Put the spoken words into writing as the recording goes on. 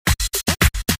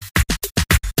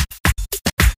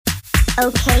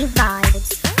Okay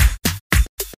Vibes.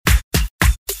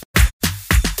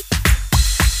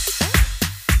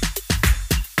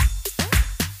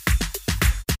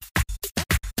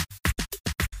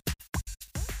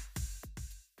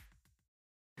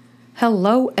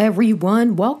 Hello,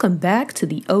 everyone. Welcome back to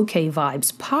the OK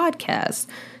Vibes podcast.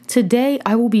 Today,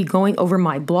 I will be going over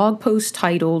my blog post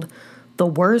titled The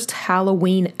Worst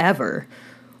Halloween Ever,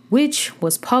 which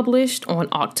was published on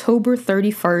October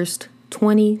 31st,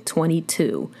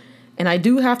 2022. And I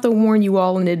do have to warn you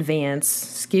all in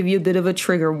advance, give you a bit of a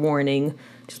trigger warning,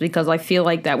 just because I feel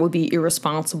like that would be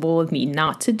irresponsible of me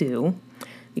not to do,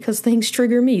 because things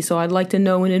trigger me. So I'd like to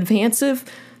know in advance if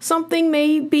something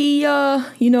may be, a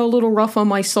little rough on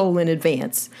my soul in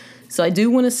advance. So I do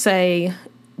want to say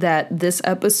that this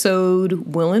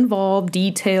episode will involve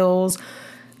details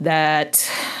that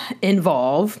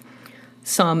involve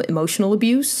some emotional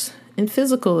abuse and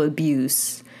physical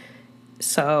abuse.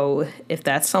 So if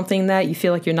that's something that you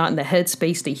feel like you're not in the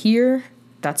headspace to hear,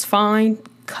 that's fine.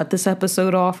 Cut this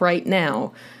episode off right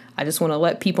now. I just want to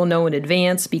let people know in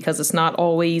advance because it's not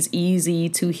always easy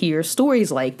to hear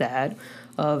stories like that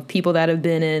of people that have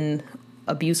been in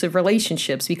abusive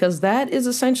relationships, because that is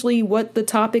essentially what the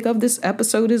topic of this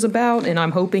episode is about. And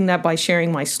I'm hoping that by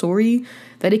sharing my story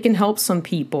that it can help some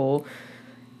people.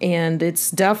 And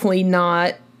it's definitely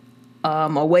not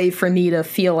a way for me to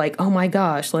feel like, oh my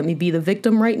gosh, let me be the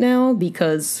victim right now,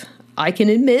 because I can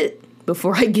admit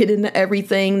before I get into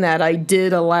everything that I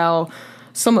did allow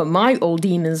some of my old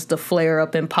demons to flare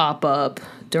up and pop up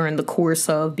during the course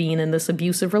of being in this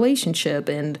abusive relationship.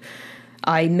 And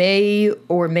I may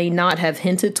or may not have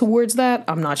hinted towards that.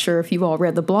 I'm not sure if you've all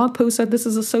read the blog post that this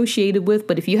is associated with,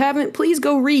 but if you haven't, please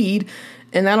go read,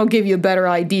 and that'll give you a better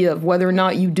idea of whether or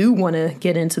not you do want to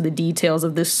get into the details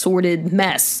of this sordid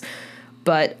mess.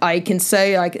 But I can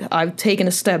say I've taken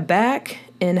a step back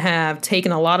and have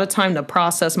taken a lot of time to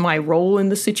process my role in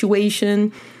the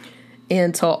situation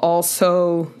and to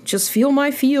also just feel my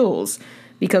feels,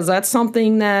 because that's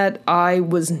something that I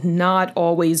was not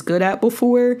always good at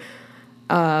before.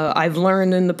 I've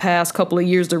learned in the past couple of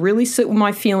years to really sit with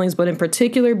my feelings, but in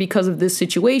particular because of this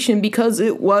situation, because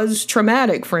it was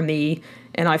traumatic for me.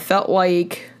 And I felt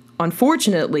like,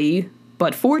 unfortunately,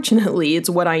 but fortunately, it's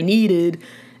what I needed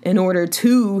in order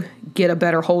to get a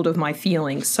better hold of my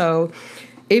feelings. So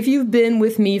if you've been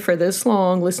with me for this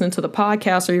long, listening to the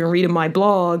podcast or even reading my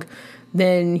blog,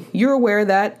 then you're aware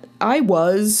that I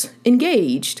was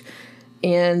engaged.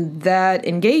 And that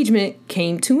engagement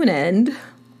came to an end,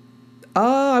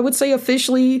 I would say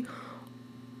officially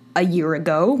a year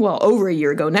ago, well, over a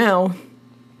year ago now,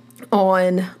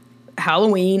 on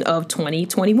Halloween of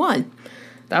 2021.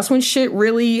 That's when shit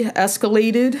really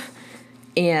escalated,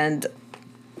 and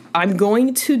I'm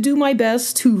going to do my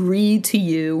best to read to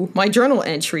you my journal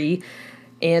entry,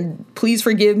 and please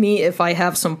forgive me if I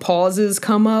have some pauses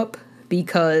come up,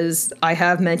 because I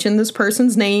have mentioned this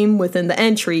person's name within the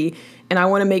entry, and I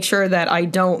want to make sure that I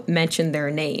don't mention their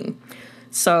name.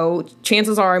 So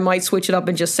chances are I might switch it up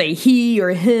and just say he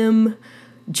or him,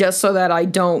 just so that I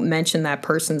don't mention that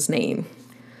person's name.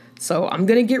 So I'm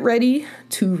going to get ready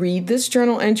to read this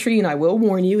journal entry, and I will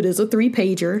warn you, it is a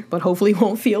 3-pager, but hopefully it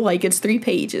won't feel like it's 3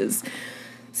 pages.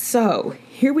 So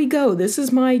here we go. This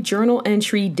is my journal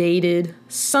entry dated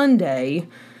Sunday,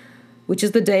 which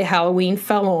is the day Halloween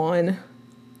fell on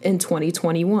in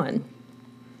 2021.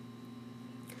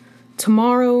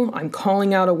 Tomorrow, I'm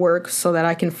calling out of work so that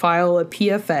I can file a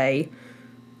PFA.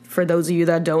 For those of you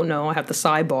that don't know, I have the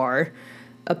sidebar.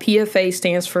 A PFA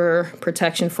stands for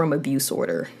Protection from Abuse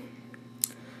Order.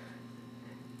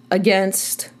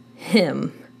 Against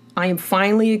him, I am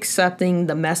finally accepting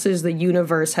the message the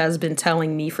universe has been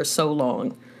telling me for so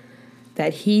long,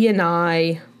 that he and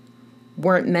I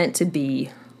weren't meant to be,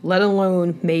 let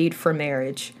alone made for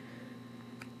marriage.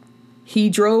 He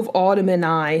drove Autumn and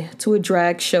I to a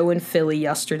drag show in Philly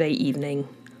yesterday evening.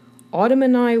 Autumn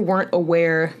and I weren't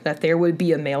aware that there would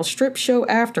be a male strip show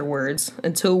afterwards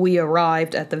until we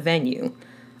arrived at the venue.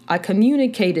 I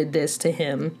communicated this to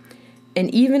him and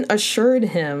even assured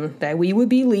him that we would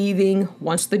be leaving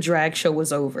once the drag show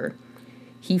was over.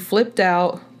 He flipped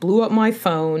out, blew up my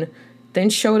phone, then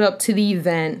showed up to the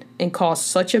event and caused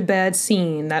such a bad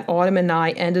scene that Autumn and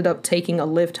I ended up taking a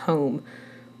Lyft home,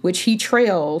 which he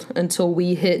trailed until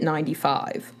we hit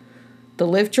 95. The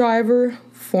Lyft driver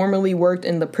formerly worked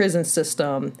in the prison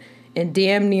system and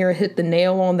damn near hit the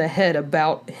nail on the head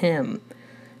about him.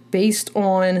 Based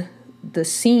on the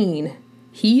scene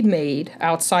he'd made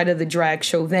outside of the drag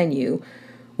show venue,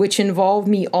 which involved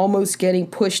me almost getting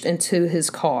pushed into his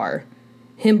car,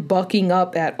 him bucking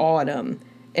up at Autumn,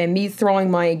 and me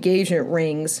throwing my engagement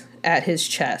rings at his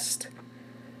chest.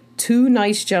 two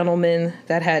nice gentlemen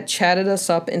that had chatted us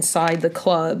up inside the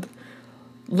club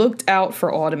looked out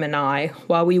for Autumn and I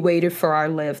while we waited for our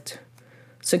lift.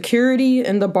 Security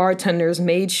and the bartenders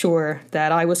made sure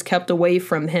that I was kept away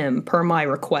from him per my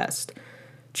request,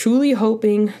 truly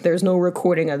hoping there's no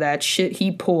recording of that shit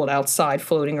he pulled outside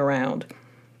floating around.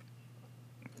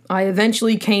 I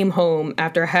eventually came home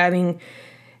after having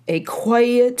a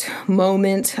quiet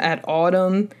moment at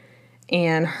Autumn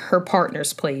and her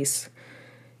partner's place.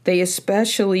 They,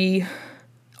 especially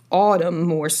Autumn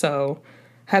more so,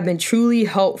 have been truly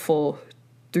helpful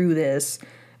through this,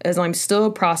 as I'm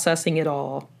still processing it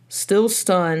all, still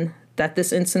stunned that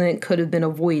this incident could have been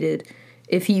avoided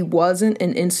if he wasn't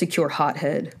an insecure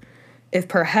hothead, if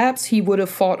perhaps he would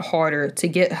have fought harder to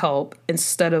get help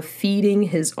instead of feeding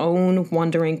his own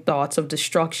wandering thoughts of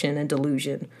destruction and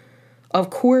delusion. Of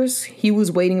course, he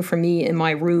was waiting for me in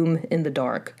my room in the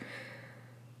dark.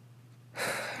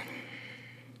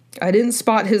 I didn't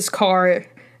spot his car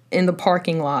in the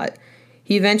parking lot.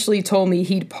 He eventually told me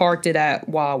he'd parked it at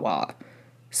Wawa,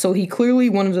 so he clearly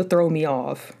wanted to throw me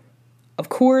off. Of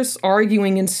course,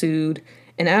 arguing ensued,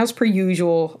 and as per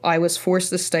usual, I was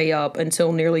forced to stay up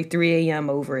until nearly 3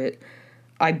 a.m. over it.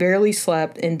 I barely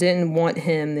slept and didn't want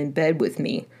him in bed with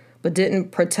me, but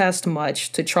didn't protest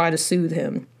much to try to soothe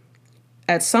him.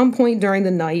 At some point during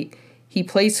the night, he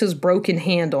placed his broken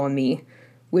hand on me,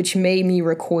 which made me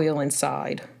recoil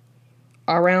inside.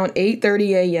 Around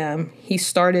 8:30 a.m., he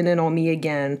started in on me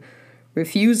again,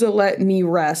 refused to let me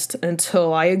rest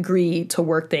until I agreed to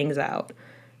work things out.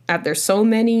 After so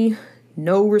many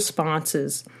no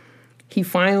responses, he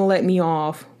finally let me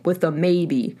off with a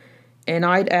maybe, and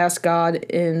I'd ask God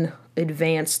in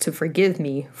advance to forgive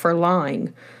me for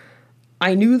lying.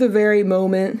 I knew the very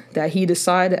moment that he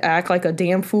decided to act like a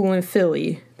damn fool in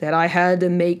Philly that I had to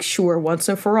make sure once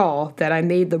and for all that I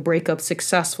made the breakup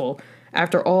successful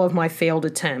after all of my failed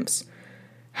attempts.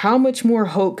 How much more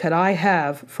hope could I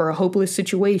have for a hopeless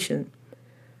situation?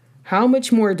 How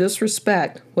much more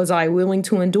disrespect was I willing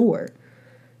to endure?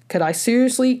 Could I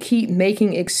seriously keep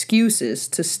making excuses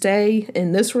to stay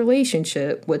in this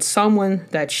relationship with someone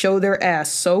that showed their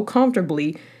ass so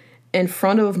comfortably in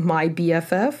front of my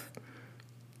BFF?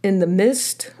 In the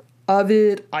midst of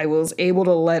it, I was able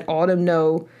to let Autumn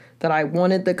know that I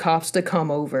wanted the cops to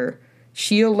come over.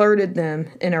 She alerted them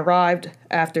and arrived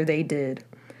after they did.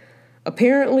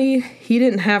 Apparently, he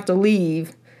didn't have to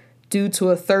leave due to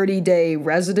a 30-day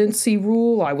residency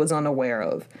rule I was unaware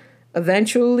of.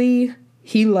 Eventually,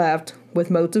 he left with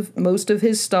most of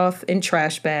his stuff in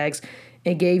trash bags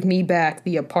and gave me back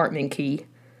the apartment key.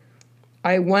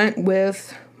 I went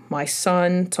with my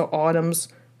son to Autumn's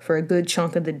for a good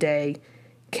chunk of the day,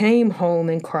 came home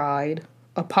and cried,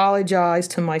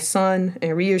 apologized to my son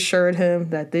and reassured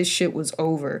him that this shit was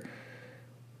over.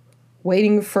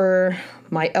 Waiting for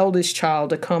my eldest child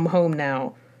to come home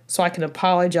now so I can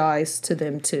apologize to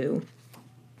them too.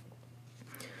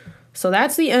 So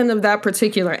that's the end of that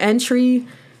particular entry.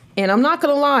 And I'm not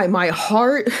going to lie, my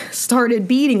heart started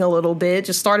beating a little bit,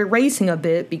 just started racing a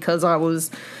bit because I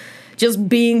was just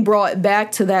being brought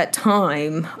back to that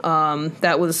time.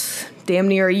 That was damn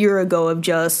near a year ago of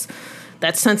just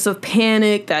that sense of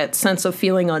panic, that sense of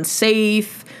feeling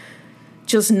unsafe,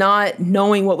 just not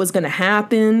knowing what was going to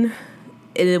happen.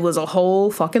 It was a whole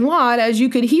fucking lot, as you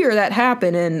could hear, that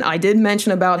happen. And I did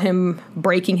mention about him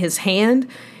breaking his hand.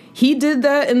 He did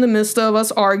that in the midst of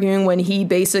us arguing when he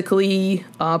basically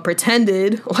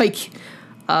pretended like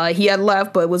he had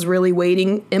left but was really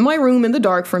waiting in my room in the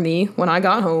dark for me when I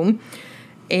got home.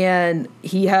 And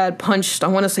he had punched, I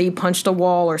want to say he punched a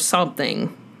wall or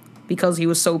something because he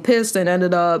was so pissed and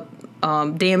ended up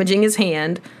damaging his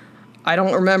hand. I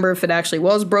don't remember if it actually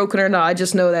was broken or not. I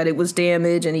just know that it was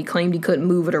damaged and he claimed he couldn't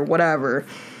move it or whatever.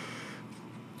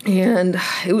 And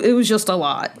it was just a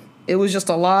lot. It was just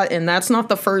a lot, and that's not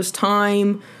the first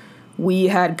time we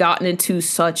had gotten into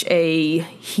such a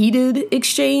heated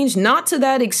exchange. Not to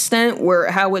that extent where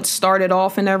how it started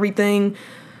off and everything,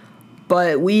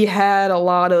 but we had a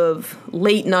lot of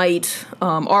late night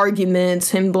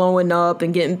arguments, him blowing up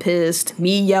and getting pissed,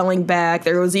 me yelling back.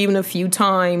 There was even a few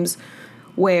times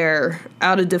where,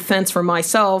 out of defense for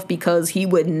myself, because he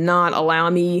would not allow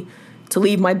me to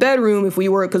leave my bedroom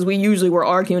because we usually were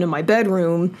arguing in my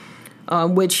bedroom,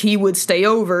 which he would stay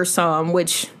over some,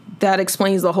 which that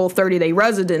explains the whole 30-day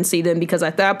residency then, because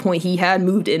at that point he had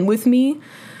moved in with me,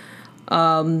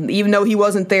 even though he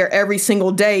wasn't there every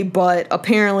single day. But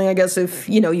apparently, I guess if,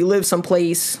 you live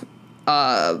someplace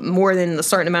more than a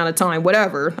certain amount of time,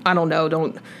 whatever, I don't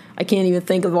know, I can't even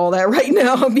think of all that right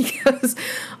now because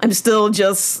I'm still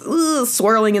just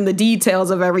swirling in the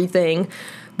details of everything.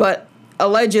 But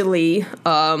allegedly,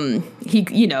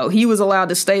 he was allowed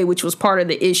to stay, which was part of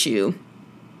the issue.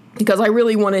 Because I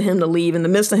really wanted him to leave in the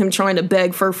midst of him trying to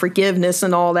beg for forgiveness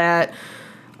and all that,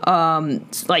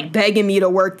 like begging me to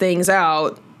work things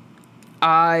out.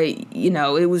 I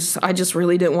just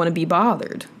really didn't want to be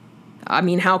bothered. I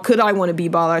mean, how could I want to be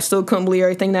bothered? I still couldn't believe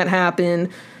everything that happened.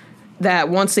 That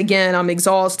once again, I'm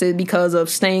exhausted because of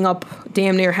staying up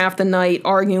damn near half the night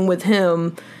arguing with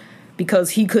him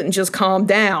because he couldn't just calm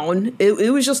down.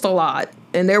 It was just a lot.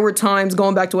 And there were times,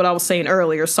 going back to what I was saying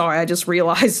earlier, sorry, I just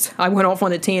realized I went off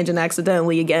on a tangent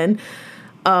accidentally again.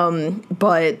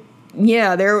 But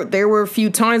yeah, there were a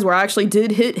few times where I actually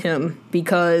did hit him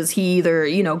because he either,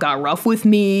 got rough with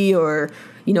me or,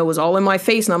 was all in my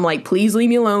face. And I'm like, please leave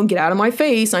me alone. Get out of my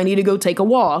face. I need to go take a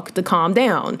walk to calm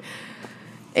down.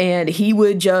 And he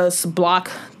would just block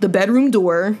the bedroom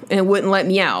door and wouldn't let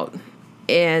me out.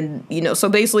 And, so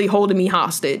basically holding me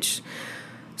hostage.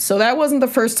 So that wasn't the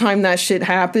first time that shit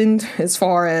happened, as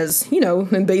far as,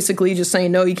 and basically just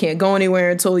saying, no, you can't go anywhere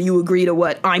until you agree to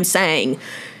what I'm saying.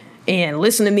 And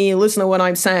listen to me, listen to what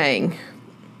I'm saying.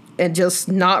 And just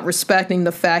not respecting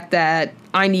the fact that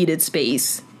I needed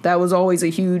space. That was always a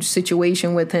huge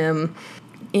situation with him.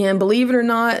 And believe it or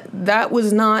not, that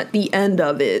was not the end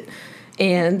of it.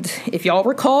 And if y'all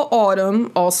recall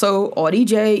Autumn, also Audie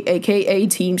J, a.k.a.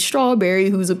 Team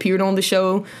Strawberry, who's appeared on the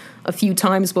show a few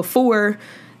times before,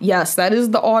 yes, that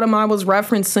is the Autumn I was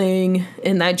referencing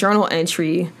in that journal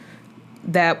entry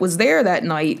that was there that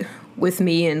night with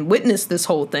me and witnessed this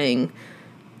whole thing.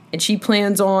 And she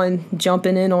plans on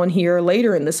jumping in on here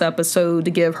later in this episode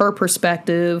to give her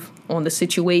perspective on the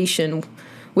situation,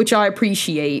 which I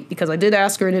appreciate because I did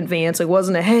ask her in advance. It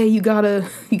wasn't a, hey, you gotta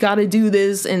do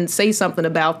this and say something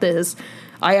about this.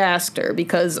 I asked her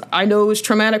because I know it was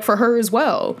traumatic for her as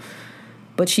well.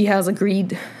 But she has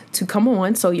agreed to come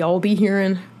on, so y'all will be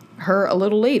hearing her a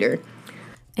little later.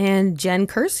 And Jen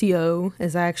Curcio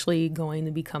is actually going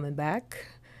to be coming back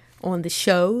on the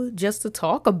show just to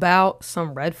talk about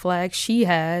some red flags she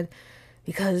had,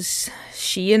 because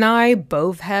she and I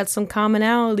both had some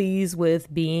commonalities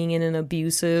with being in an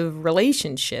abusive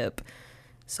relationship.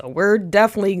 So we're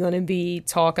definitely going to be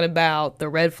talking about the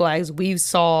red flags we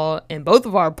saw in both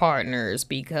of our partners,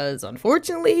 because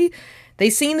unfortunately,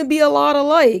 they seem to be a lot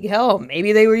alike. Hell,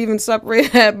 maybe they were even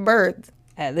separated at birth.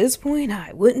 At this point,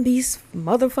 I wouldn't be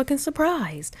motherfucking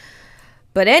surprised.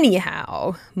 But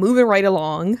anyhow, moving right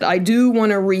along, I do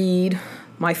want to read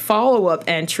my follow-up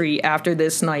entry after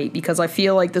this night because I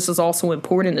feel like this is also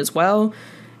important as well,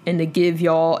 and to give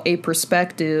y'all a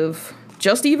perspective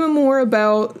just even more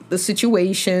about the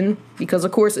situation, because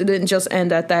of course it didn't just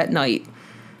end at that night.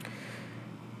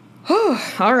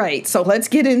 All right, so let's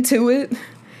get into it.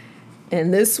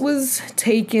 And this was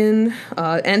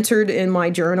entered in my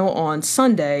journal on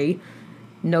Sunday,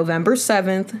 November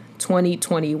 7th,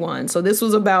 2021. So this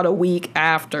was about a week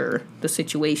after the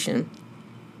situation.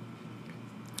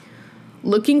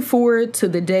 Looking forward to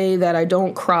the day that I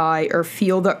don't cry or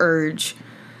feel the urge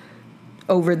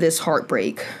over this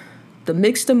heartbreak. The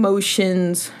mixed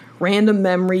emotions, random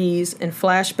memories, and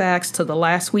flashbacks to the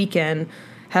last weekend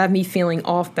have me feeling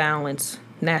off balance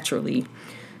naturally.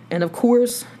 And of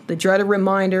course, the dreaded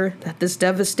reminder that this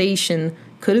devastation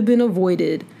could have been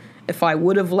avoided if I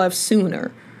would have left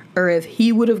sooner, or if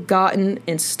he would have gotten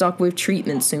and stuck with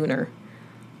treatment sooner.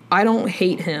 I don't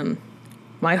hate him.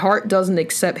 My heart doesn't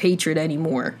accept hatred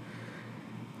anymore.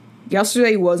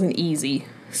 Yesterday wasn't easy,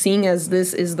 seeing as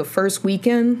this is the first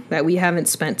weekend that we haven't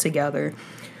spent together.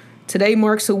 Today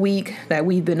marks a week that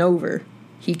we've been over.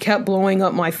 He kept blowing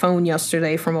up my phone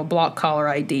yesterday from a block caller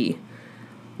ID.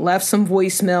 Left some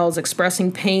voicemails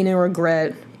expressing pain and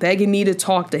regret, begging me to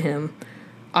talk to him.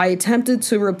 I attempted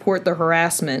to report the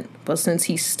harassment, but since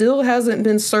he still hasn't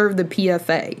been served the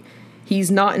PFA, he's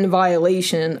not in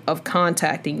violation of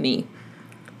contacting me.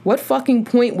 What fucking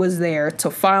point was there to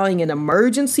filing an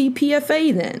emergency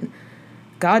PFA then?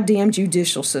 Goddamn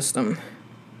judicial system.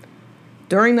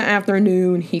 During the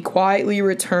afternoon, he quietly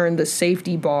returned the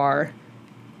safety bar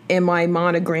and my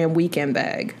Monogram weekend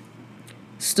bag.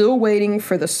 Still waiting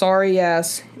for the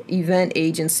sorry-ass event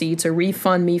agency to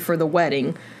refund me for the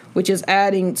wedding, which is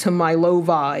adding to my low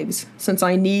vibes since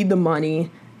I need the money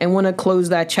and want to close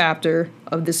that chapter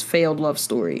of this failed love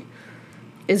story.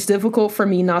 It's difficult for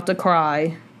me not to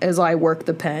cry as I work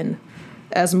the pen.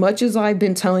 As much as I've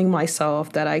been telling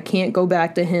myself that I can't go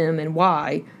back to him and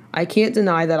why, I can't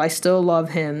deny that I still love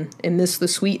him and miss the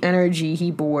sweet energy he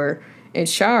bore and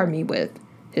showered me with.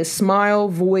 His smile,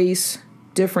 voice,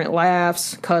 different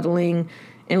laughs, cuddling,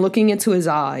 and looking into his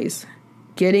eyes,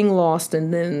 getting lost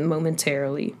in them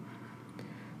momentarily.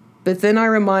 But then I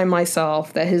remind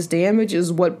myself that his damage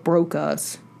is what broke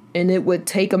us, and it would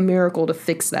take a miracle to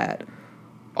fix that.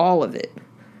 All of it.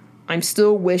 I'm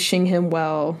still wishing him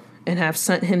well and have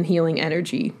sent him healing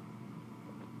energy.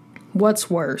 What's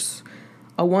worse,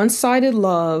 a one-sided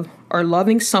love or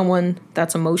loving someone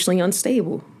that's emotionally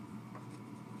unstable?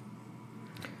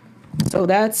 So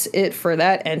that's it for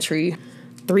that entry.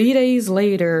 3 days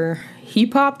later, he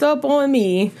popped up on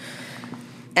me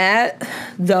at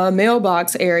the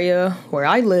mailbox area where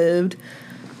I lived.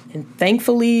 And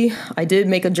thankfully, I did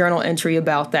make a journal entry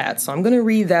about that. So I'm going to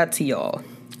read that to y'all.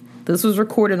 This was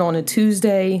recorded on a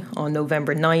Tuesday on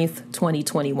November 9th,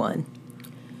 2021.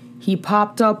 He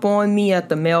popped up on me at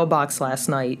the mailbox last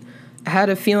night. I had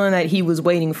a feeling that he was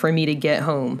waiting for me to get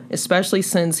home, especially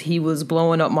since he was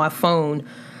blowing up my phone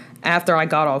after I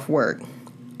got off work.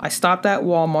 I stopped at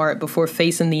Walmart before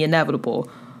facing the inevitable,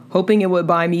 hoping it would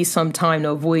buy me some time to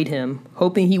avoid him,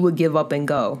 hoping he would give up and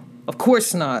go. Of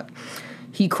course not.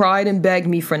 He cried and begged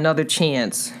me for another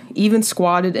chance, even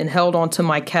squatted and held onto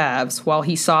my calves while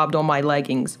he sobbed on my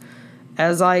leggings.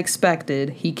 As I expected,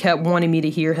 he kept wanting me to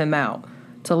hear him out,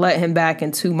 to let him back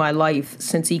into my life,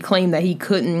 since he claimed that he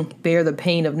couldn't bear the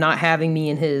pain of not having me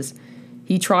in his.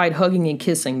 He tried hugging and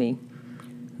kissing me.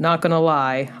 Not gonna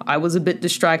lie, I was a bit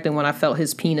distracted when I felt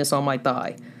his penis on my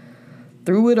thigh.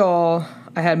 Through it all,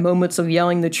 I had moments of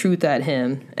yelling the truth at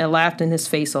him and laughed in his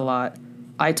face a lot.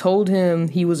 I told him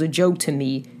he was a joke to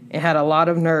me and had a lot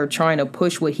of nerve trying to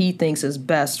push what he thinks is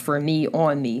best for me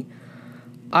on me.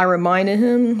 I reminded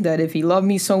him that if he loved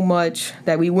me so much,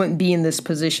 that we wouldn't be in this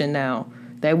position now,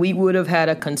 that we would have had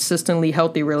a consistently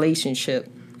healthy relationship.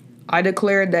 I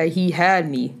declared that he had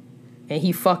me, and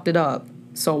he fucked it up.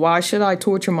 So why should I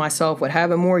torture myself with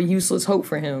having more useless hope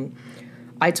for him?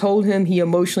 I told him he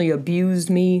emotionally abused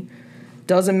me.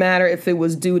 Doesn't matter if it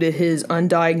was due to his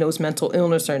undiagnosed mental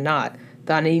illness or not.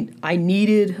 That I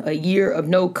needed a year of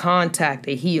no contact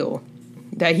to heal.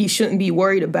 That he shouldn't be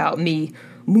worried about me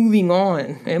moving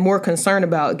on and more concerned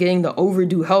about getting the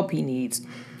overdue help he needs.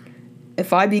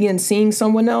 If I begin seeing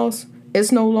someone else,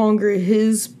 it's no longer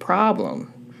his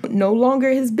problem. No longer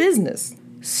his business.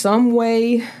 Same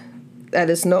way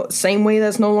that's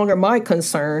no longer my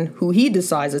concern who he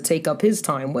decides to take up his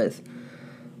time with.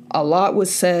 A lot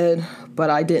was said, but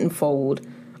I didn't fold.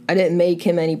 I didn't make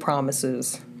him any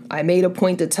promises. I made a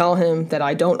point to tell him that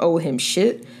I don't owe him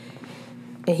shit,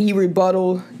 and he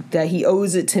rebutted that he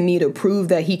owes it to me to prove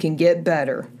that he can get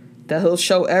better, that he'll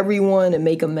show everyone and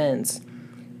make amends.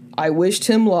 I wished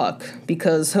him luck,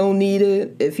 because he'll need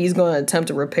it if he's going to attempt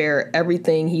to repair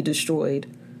everything he destroyed.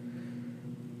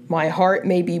 My heart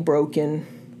may be broken,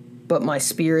 but my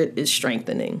spirit is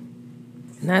strengthening.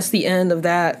 And that's the end of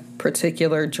that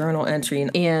particular journal entry.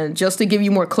 And just to give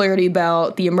you more clarity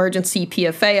about the emergency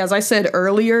PFA, as I said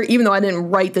earlier, even though I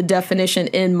didn't write the definition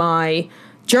in my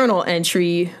journal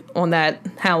entry on that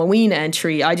Halloween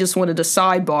entry, I just wanted to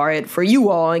sidebar it for you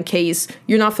all in case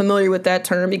you're not familiar with that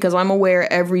term, because I'm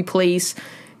aware every place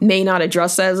may not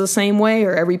address that as the same way,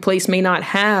 or every place may not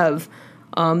have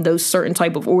those certain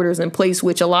type of orders in place,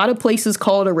 which a lot of places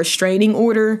call it a restraining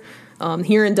order.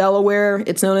 Here in Delaware,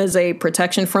 it's known as a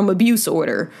protection from abuse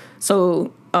order.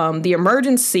 So the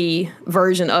emergency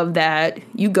version of that,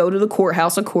 you go to the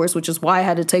courthouse, of course, which is why I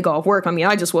had to take off work. I mean,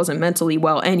 I just wasn't mentally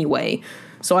well anyway.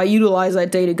 So I utilized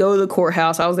that day to go to the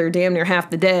courthouse. I was there damn near half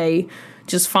the day,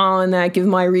 just following that, give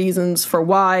my reasons for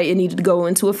why it needed to go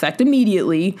into effect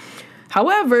immediately.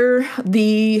 However,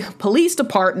 the police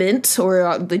department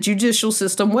or the judicial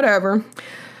system, whatever,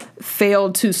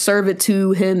 failed to serve it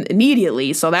to him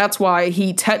immediately. So that's why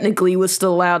he technically was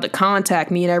still allowed to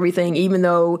contact me and everything, even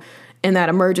though in that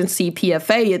emergency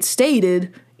PFA it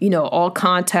stated, all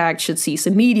contact should cease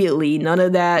immediately. None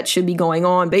of that should be going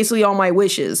on. Basically, all my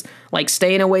wishes, like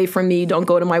staying away from me, don't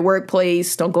go to my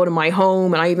workplace, don't go to my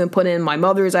home. And I even put in my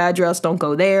mother's address, don't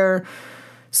go there.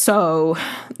 So,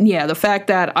 yeah, the fact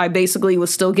that I basically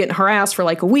was still getting harassed for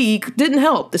like a week didn't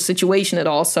help the situation at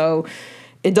all. So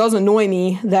it does annoy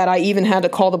me that I even had to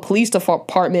call the police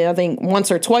department, I think,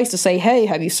 once or twice to say, hey,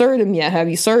 have you served him yet? Have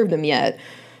you served him yet?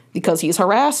 Because he's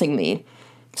harassing me.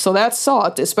 So that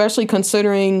sucked, especially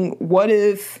considering what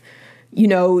if,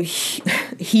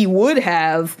 he would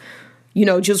have,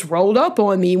 just rolled up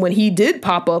on me when he did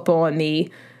pop up on me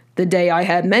the day I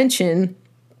had mentioned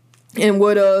and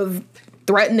would have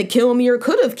threatened to kill me or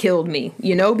could have killed me,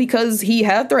 because he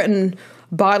had threatened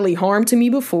bodily harm to me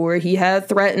before. He had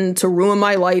threatened to ruin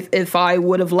my life if I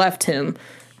would have left him,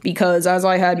 because as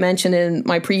I had mentioned in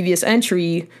my previous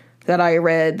entry that I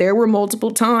read, there were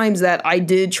multiple times that I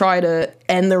did try to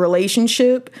end the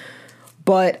relationship,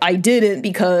 But I didn't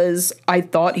because I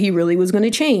thought he really was going to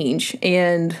change.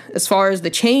 And as far as the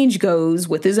change goes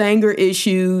with his anger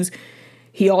issues,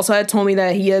 he also had told me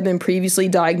that he had been previously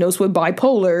diagnosed with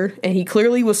bipolar, and he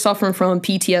clearly was suffering from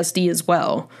PTSD as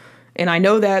well. And I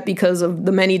know that because of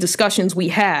the many discussions we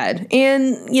had.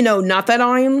 And, not that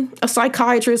I'm a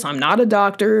psychiatrist, I'm not a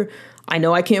doctor. I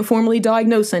know I can't formally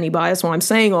diagnose anybody, that's why I'm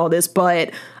saying all this,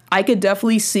 but I could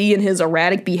definitely see in his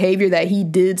erratic behavior that he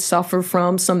did suffer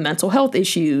from some mental health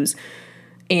issues.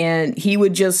 And he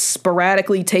would just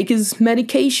sporadically take his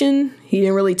medication. He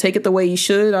didn't really take it the way he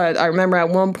should. I remember at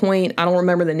one point, I don't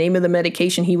remember the name of the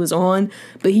medication he was on,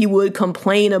 but he would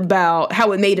complain about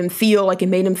how it made him feel, like it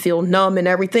made him feel numb and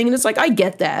everything. And it's like, I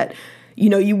get that.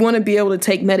 You want to be able to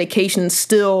take medication and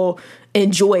still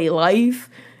enjoy life.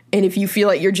 And if you feel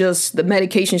like the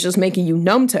medication is just making you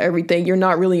numb to everything, you're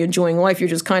not really enjoying life. You're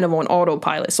just kind of on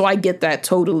autopilot. So I get that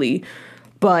totally.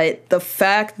 But the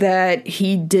fact that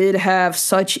he did have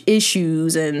such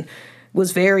issues and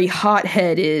was very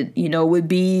hot-headed, would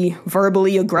be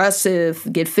verbally aggressive,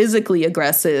 get physically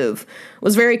aggressive,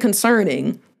 was very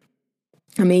concerning.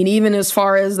 I mean, even as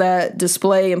far as that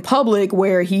display in public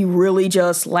where he really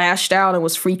just lashed out and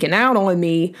was freaking out on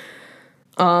me,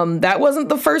 that wasn't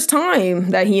the first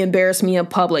time that he embarrassed me in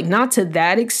public. Not to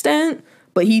that extent,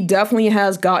 but he definitely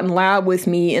has gotten loud with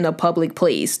me in a public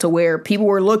place to where people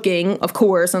were looking, of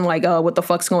course, and like, what the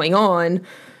fuck's going on?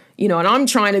 And I'm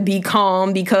trying to be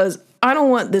calm because I don't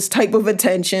want this type of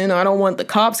attention. I don't want the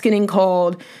cops getting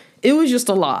called. It was just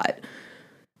a lot.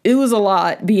 It was a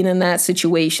lot being in that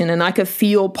situation, and I could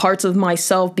feel parts of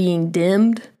myself being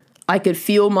dimmed. I could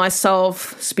feel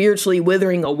myself spiritually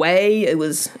withering away. It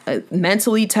was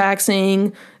mentally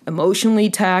taxing, emotionally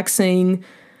taxing,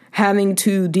 having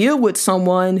to deal with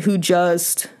someone who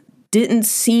just didn't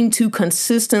seem to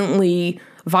consistently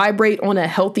vibrate on a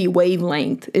healthy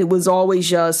wavelength. It was always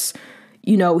just,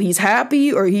 he's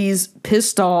happy or he's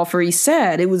pissed off or he's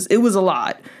sad. It was a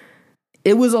lot.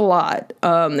 It was a lot.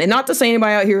 And not to say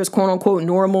anybody out here is quote unquote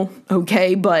normal,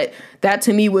 okay? But that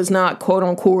to me was not quote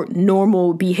unquote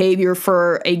normal behavior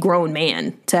for a grown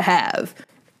man to have.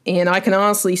 And I can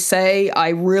honestly say I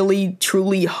really,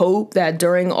 truly hope that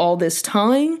during all this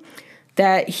time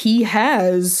that he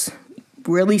has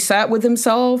really sat with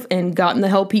himself and gotten the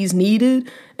help he's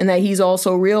needed, and that he's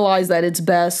also realized that it's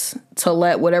best to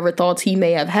let whatever thoughts he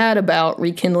may have had about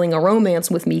rekindling a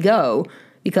romance with me go,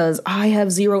 because I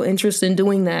have zero interest in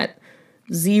doing that.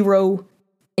 Zero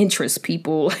interest,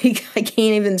 people. Like, I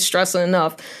can't even stress it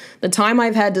enough. The time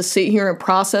I've had to sit here and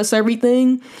process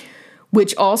everything,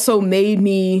 which also made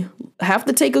me have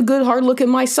to take a good hard look at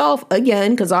myself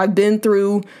again, because I've been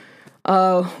through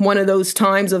one of those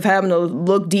times of having to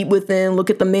look deep within, look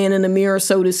at the man in the mirror,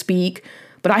 so to speak.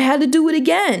 But I had to do it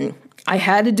again. I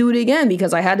had to do it again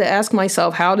because I had to ask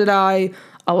myself, how did I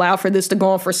allow for this to go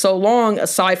on for so long,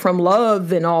 aside from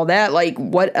love and all that? Like,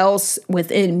 what else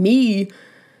within me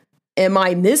am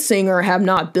I missing or have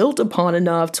not built upon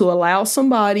enough to allow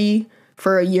somebody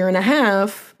for a year and a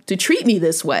half to treat me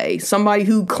this way? Somebody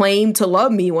who claimed to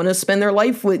love me, want to spend their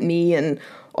life with me, and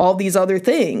all these other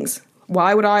things.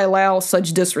 Why would I allow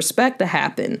such disrespect to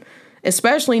happen?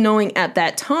 Especially knowing at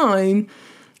that time,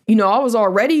 I was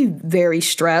already very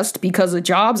stressed because of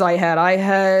jobs I had. I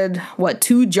had,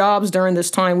 2 jobs during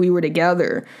this time we were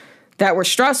together that were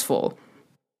stressful.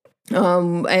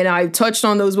 And I've touched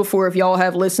on those before. If y'all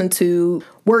have listened to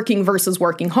Working versus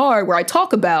Working Hard, where I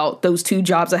talk about those 2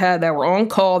 jobs I had that were on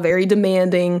call, very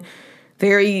demanding,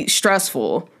 very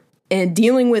stressful. And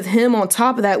dealing with him on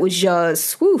top of that was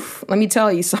just, let me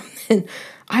tell you something.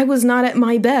 I was not at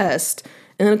my best.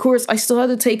 And then, of course, I still had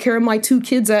to take care of my 2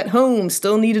 kids at home,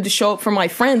 still needed to show up for my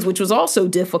friends, which was also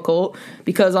difficult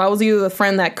because I was either the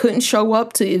friend that couldn't show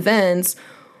up to events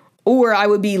or I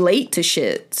would be late to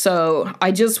shit. So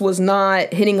I just was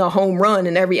not hitting a home run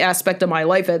in every aspect of my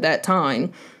life at that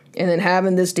time. And then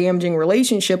having this damaging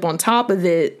relationship on top of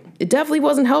it, it definitely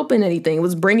wasn't helping anything. It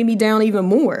was bringing me down even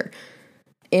more.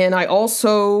 And I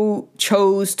also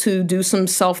chose to do some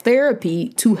self-therapy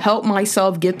to help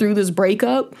myself get through this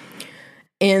breakup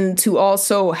and to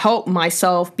also help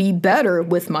myself be better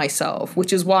with myself,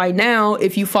 which is why now,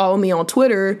 if you follow me on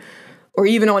Twitter or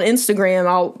even on Instagram,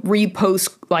 I'll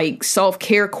repost like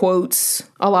self-care quotes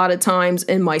a lot of times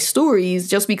in my stories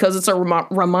just because it's a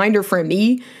reminder for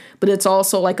me, but it's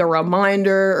also like a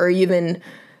reminder or even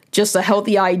just a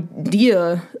healthy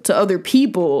idea to other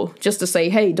people just to say,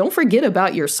 hey, don't forget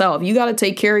about yourself. You got to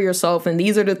take care of yourself. And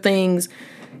these are the things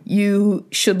you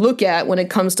should look at when it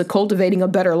comes to cultivating a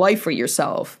better life for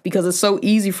yourself, because it's so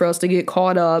easy for us to get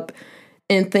caught up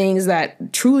in things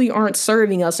that truly aren't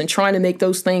serving us and trying to make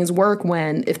those things work,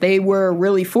 when if they were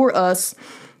really for us,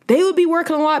 they would be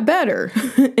working a lot better.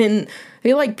 And I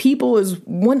feel like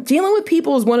dealing with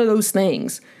people is one of those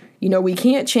things. You know, we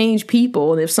can't change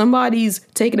people. And if somebody's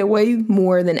taking away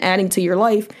more than adding to your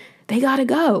life, they gotta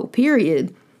go,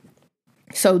 period.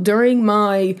 So during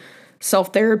my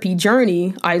self-therapy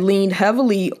journey, I leaned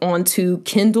heavily onto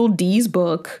Kendall D's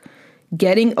book,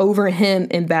 Getting Over Him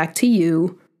and Back to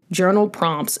You, Journal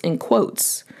Prompts and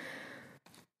Quotes.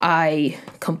 I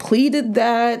completed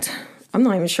that. I'm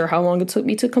not even sure how long it took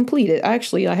me to complete it.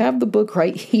 Actually, I have the book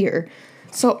right here.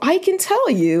 So I can tell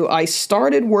you, I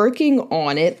started working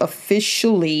on it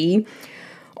officially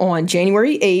on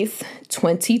January 8th,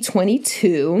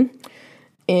 2022.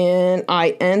 And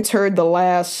I entered the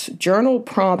last journal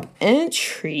prompt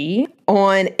entry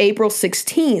on April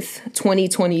 16th,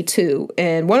 2022.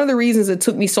 And one of the reasons it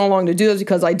took me so long to do is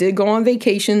because I did go on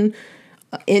vacation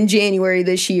in January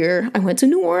this year. I went to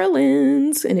New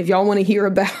Orleans. And if y'all want to hear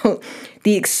about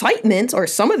the excitement, or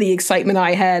some of the excitement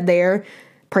I had there,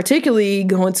 particularly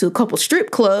going to a couple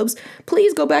strip clubs,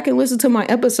 please go back and listen to my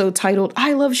episode titled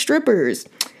I Love Strippers.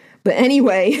 But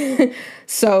anyway,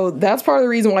 so that's part of the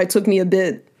reason why it took me a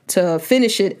bit to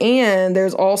finish it. And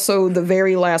there's also the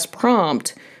very last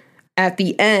prompt at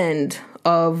the end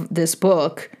of this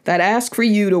book that asks for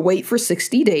you to wait for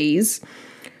 60 days,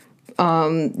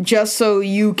 just so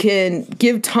you can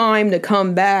give time to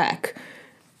come back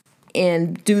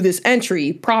and do this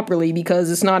entry properly,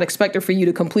 because it's not expected for you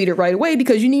to complete it right away,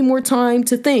 because you need more time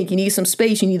to think. You need some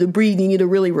space. You need to breathe. You need to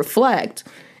really reflect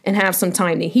and have some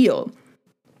time to heal.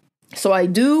 So I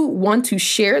do want to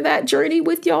share that journey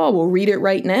with y'all. We'll read it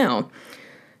right now.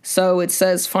 So it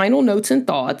says, final notes and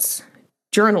thoughts.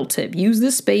 Journal tip. Use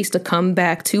this space to come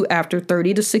back to after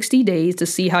 30 to 60 days to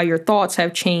see how your thoughts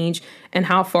have changed and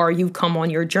how far you've come on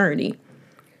your journey.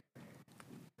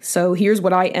 So here's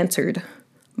what I entered.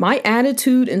 My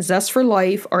attitude and zest for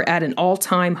life are at an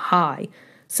all-time high.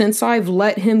 Since I've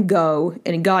let him go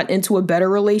and got into a better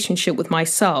relationship with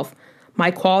myself,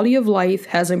 my quality of life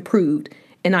has improved,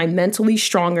 and I'm mentally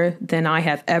stronger than I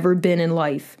have ever been in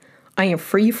life. I am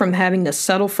free from having to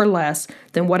settle for less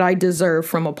than what I deserve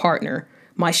from a partner.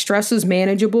 My stress is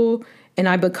manageable, and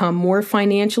I become more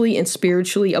financially and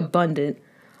spiritually abundant.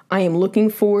 I am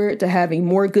looking forward to having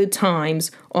more good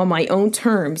times on my own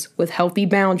terms with healthy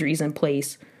boundaries in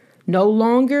place. No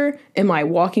longer am I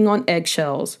walking on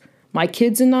eggshells. My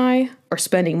kids and I are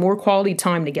spending more quality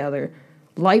time together.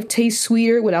 Life tastes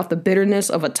sweeter without the bitterness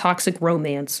of a toxic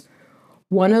romance.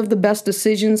 One of the best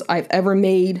decisions I've ever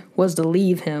made was to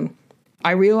leave him.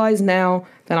 I realize now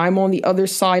that I'm on the other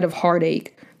side of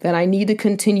heartache, that I need to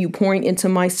continue pouring into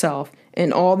myself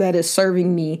and all that is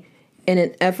serving me in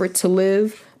an effort to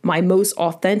live my most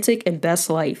authentic and best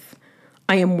life.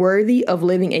 I am worthy of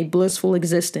living a blissful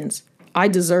existence. I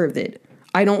deserve it.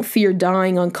 I don't fear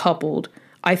dying uncoupled.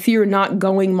 I fear not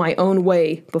going my own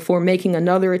way before making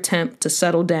another attempt to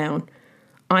settle down.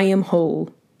 I am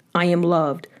whole. I am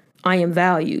loved. I am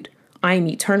valued. I am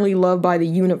eternally loved by the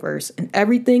universe, and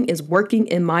everything is working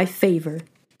in my favor.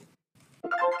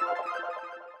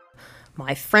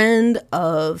 My friend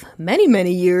of many,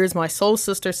 many years, my soul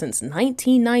sister since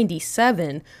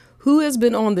 1997, who has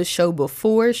been on the show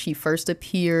before. She first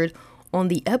appeared on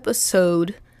the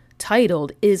episode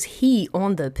titled, Is He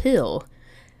on the Pill?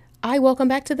 I welcome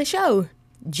back to the show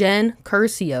Jen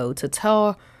Curcio to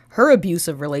tell her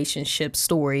abusive relationship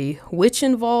story, which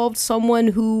involved someone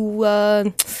who,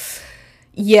 I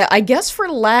guess for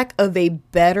lack of a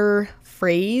better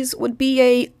phrase, would be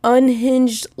a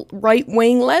unhinged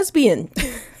right-wing lesbian.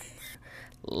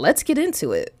 Let's get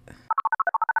into it.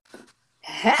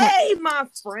 Hey, my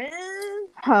friend.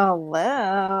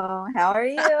 Hello. How are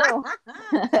you? I'm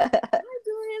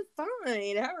doing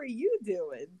fine. How are you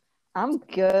doing? I'm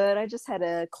good. I just had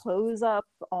to close up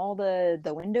all the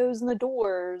windows and the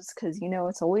doors because,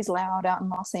 it's always loud out in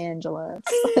Los Angeles.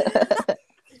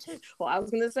 Well, I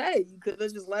was going to say, you could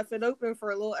have just left it open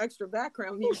for a little extra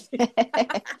background music.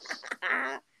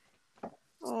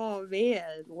 Oh,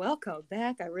 man. Welcome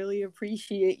back. I really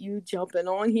appreciate you jumping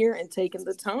on here and taking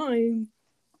the time.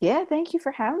 Yeah, thank you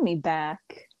for having me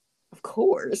back. Of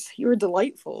course. You were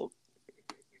delightful.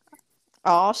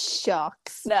 Oh,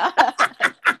 shucks.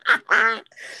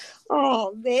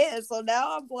 Oh, man. So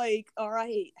now I'm like, all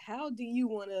right, how do you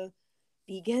want to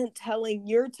begin telling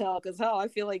your tale? Because I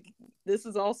feel like this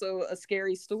is also a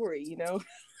scary story,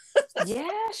 Yeah,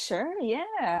 sure.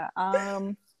 Yeah.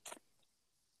 I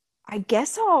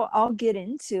guess I'll get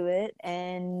into it.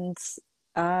 And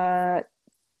I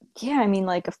mean,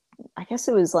 I guess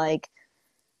it was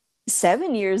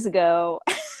 7 years ago.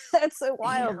 That's so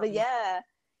wild. But Damn.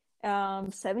 yeah,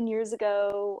 7 years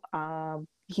ago, I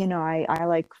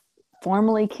like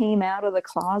formally came out of the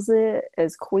closet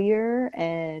as queer,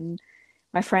 and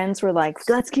my friends were like,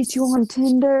 let's get you on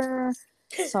Tinder.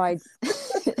 So I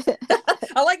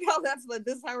I like how this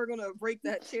is how we're gonna break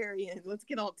that cherry and let's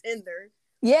get on Tinder.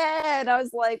 yeah, and I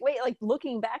was like, wait, like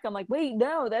looking back, I'm like, wait,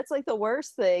 no, that's like the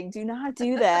worst thing. Do not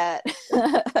do that.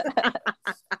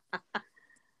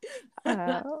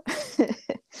 uh,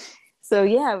 so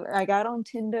yeah, I got on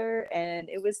Tinder, and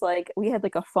it was like we had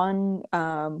like a fun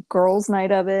girls'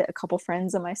 night of it, a couple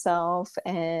friends and myself,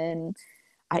 and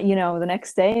the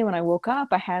next day when I woke up,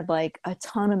 I had like a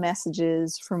ton of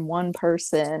messages from one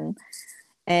person,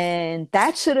 and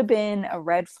that should have been a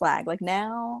red flag. Like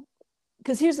now,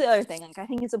 because here's the other thing, like I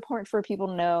think it's important for people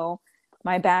to know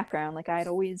my background. Like I had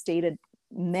always dated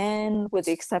men with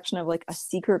the exception of like a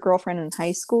secret girlfriend in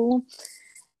high school,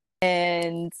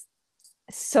 and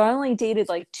so I only dated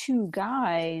like two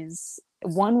guys.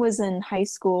 One was in high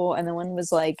school, and the one was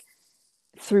like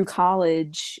through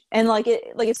college. And like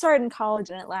it started in college,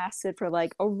 and it lasted for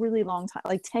like a really long time,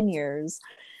 like 10 years.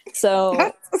 So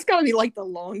That's gotta be like the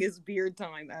longest beard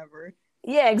time ever.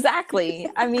 yeah, exactly.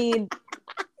 I mean,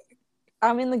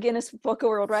 I'm in the Guinness Book of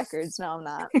World Records. No, I'm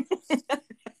not.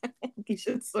 You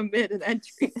should submit an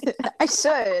entry. I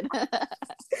should.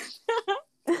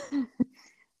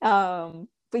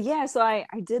 But yeah, so I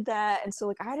did that, and so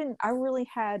like I really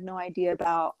had no idea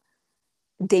about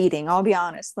dating. I'll be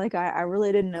honest, like I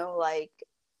really didn't know like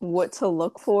what to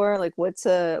look for, like what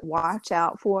to watch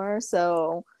out for.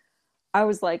 So I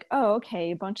was like, oh,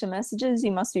 okay, a bunch of messages,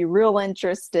 you must be real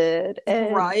interested.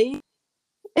 And Right?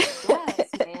 Yes,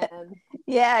 man.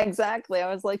 yeah, exactly.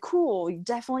 I was like, cool, you're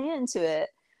definitely into it.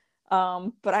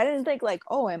 But I didn't think like,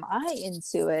 oh, am I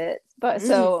into it? But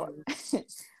so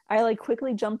I like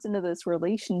quickly jumped into this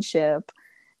relationship,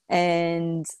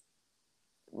 and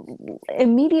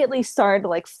immediately started to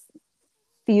like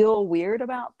feel weird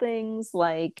about things.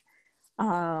 Like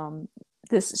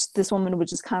this woman would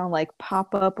just kind of like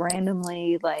pop up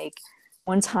randomly. Like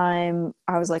one time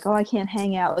I was like, oh, I can't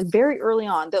hang out. Like very early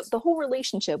on, the whole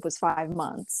relationship was 5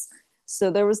 months,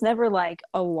 so there was never like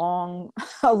a long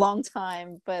a long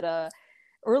time. But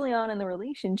early on in the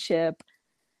relationship,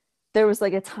 there was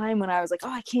like a time when I was like, oh,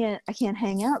 I can't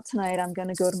hang out tonight, I'm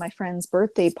gonna go to my friend's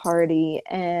birthday party.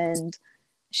 And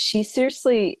she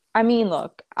seriously, I mean,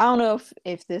 look, I don't know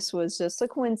if this was just a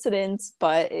coincidence,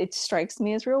 but it strikes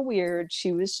me as real weird.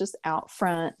 She was just out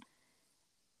front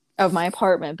of my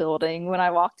apartment building when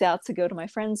I walked out to go to my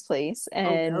friend's place. Oh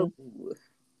And no.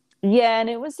 yeah, and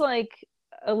it was like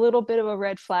a little bit of a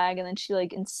red flag. And then she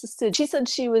like insisted, she said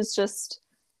she was just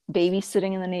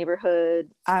babysitting in the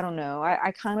neighborhood. I don't know.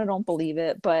 I kind of don't believe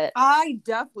it, but I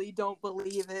definitely don't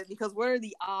believe it because what are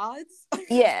the odds?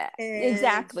 yeah, And she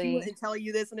exactly. wouldn't tell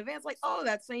you this in advance, like, oh,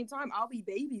 that same time I'll be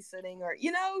babysitting, or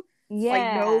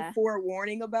like no Yeah.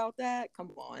 forewarning about that.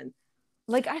 Come on.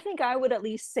 Like I think I would at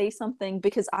least say something,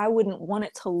 because I wouldn't want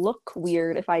it to look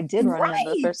weird if I did run into the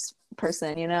Right. first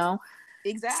person. So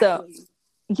Exactly.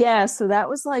 yeah, so that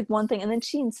was like one thing. And then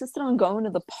she insisted on going to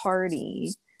the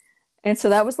party. And so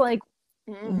that was like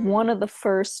one Mm-hmm. of the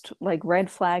first like red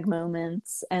flag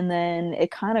moments. And then it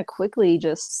kind of quickly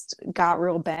just got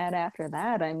real bad after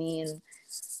that. I mean,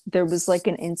 there was like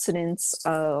an incidence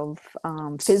of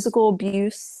physical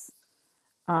abuse.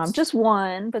 Just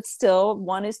one, but still,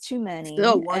 one is too many.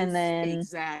 Still And one's then,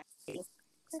 exact.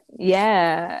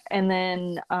 yeah, and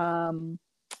then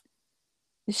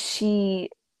she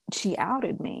she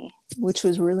outed me, which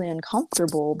was really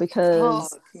uncomfortable because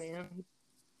Fuck, man.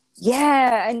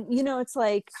 yeah, and it's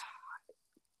like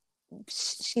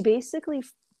she basically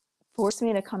forced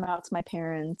me to come out to my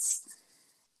parents.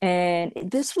 And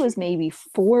this was maybe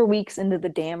 4 weeks into the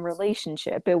damn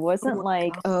relationship. It Oh wasn't my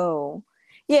like, god. oh,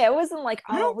 yeah, it wasn't like,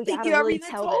 I oh, don't we think gotta you ever really even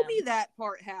tell told them. me that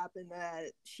part happened, that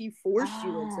she forced you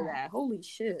into Ah, that. Holy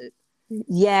shit.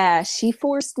 yeah, she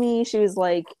forced me. She was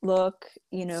like, look,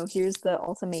 here's the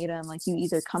ultimatum. Like, you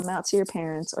either come out to your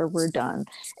parents or we're done.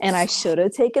 And I should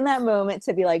have taken that moment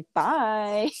to be like,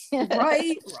 bye.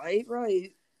 Right, right,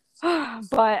 right.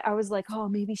 But I was like, oh,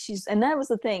 maybe and that was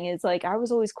the thing, is like, I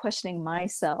was always questioning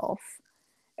myself.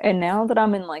 And now that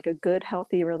I'm in like a good,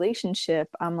 healthy relationship,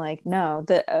 I'm like, no,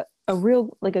 a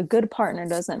real, like a good partner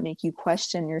doesn't make you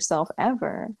question yourself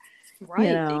ever, you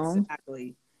Right, know?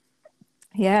 exactly.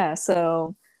 Yeah.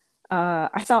 So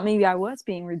I thought maybe I was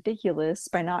being ridiculous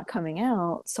by not coming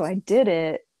out. So I did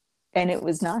it, and it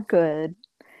was not good.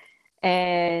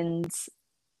 And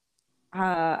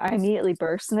I immediately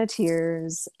burst into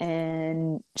tears,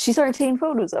 and she started taking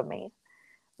photos of me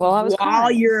while I was While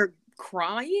crying. you're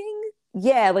crying?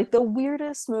 Yeah, like the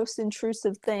weirdest, most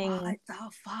intrusive thing. What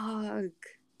the fuck?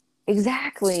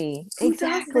 Exactly. Who does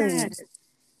Exactly. that?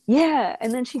 Yeah.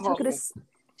 And then Oh,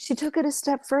 she took it a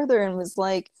step further and was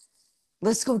like,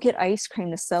 let's go get ice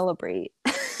cream to celebrate.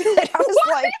 And I was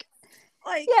what? like,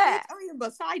 Like, bitch, yeah. I am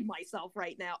beside myself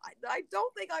right now. I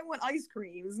don't think I want ice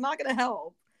cream. It's not gonna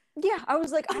help. Yeah. I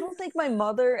was like, I don't think my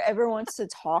mother ever wants to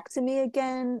talk to me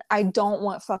again. I don't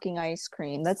want fucking ice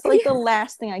cream. That's like the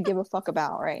last thing I give a fuck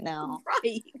about right now.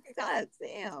 Right. God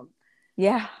damn.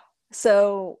 Yeah.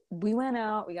 So we went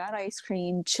out, we got ice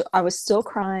cream. I was still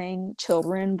crying.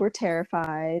 Children were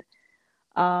terrified.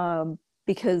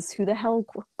 Because who the hell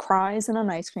cries in an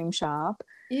ice cream shop?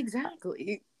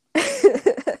 Exactly.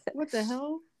 What the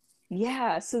hell?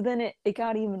 Yeah, so then it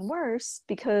got even worse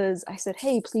because I said,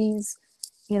 hey, please,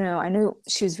 I knew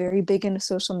she was very big into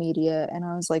social media, and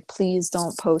I was like, please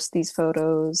don't post these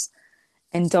photos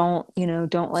and don't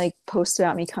like post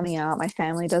about me coming out. My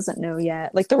family doesn't know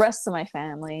yet, like the rest of my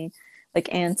family,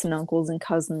 like aunts and uncles and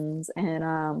cousins.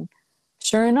 And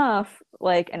sure enough,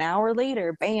 like an hour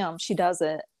later, bam, she does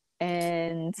it.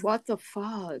 And What the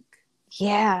fuck?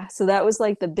 yeah, so that was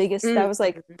like the biggest, that Mm. was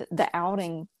like the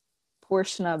outing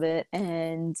portion of it.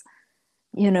 And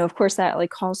of course that like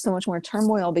caused so much more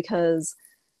turmoil because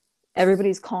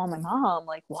everybody's calling my mom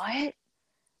like, what,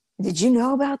 did you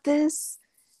know about this?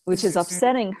 Which is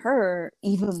upsetting her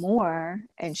even more.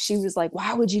 And she was like,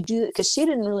 why would you do it? Because she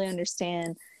didn't really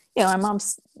understand. My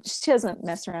mom's, she doesn't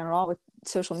mess around at all with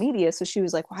social media, so she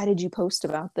was like, why did you post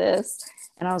about this?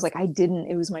 And I was like, I didn't,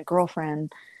 it was my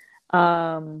girlfriend.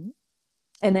 um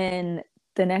and then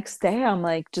the next day, I'm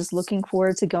like just looking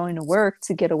forward to going to work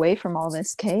to get away from all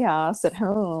this chaos at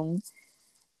home.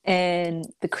 And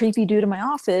the creepy dude in my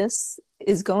office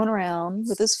is going around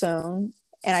with his phone.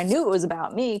 And I knew it was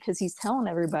about me because he's telling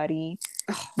everybody.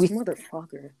 Oh, We,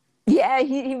 motherfucker. yeah,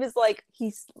 he was like,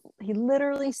 he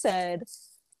literally said,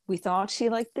 we thought she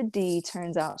liked the D,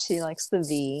 turns out she likes the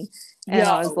V. And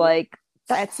I was Yo. like,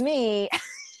 that's me.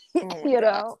 Oh my you gosh.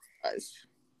 know?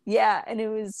 Yeah. And it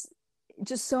was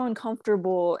just so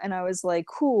uncomfortable. And I was like,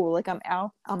 cool, like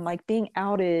I'm like being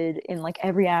outed in like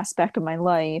every aspect of my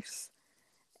life.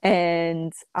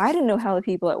 And I didn't know how the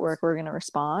people at work were going to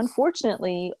respond.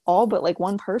 Fortunately, all but like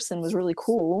one person was really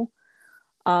cool.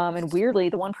 And weirdly,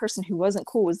 the one person who wasn't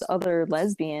cool was the other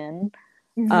lesbian.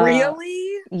 Uh,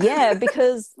 Really? yeah,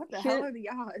 because What the hell are the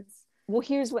odds?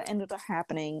 here's what ended up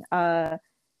happening.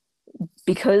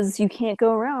 Because you can't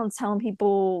go around telling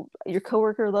people your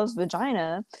coworker loves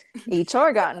vagina,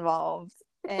 HR got involved.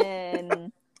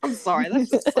 And I'm sorry, that's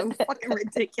just so fucking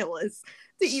ridiculous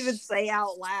to even say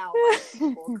out loud. Like,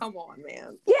 people, come on,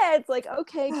 man. yeah, it's like,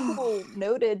 okay, cool,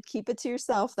 noted, keep it to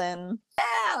yourself then.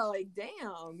 Yeah, like,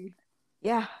 damn.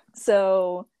 Yeah.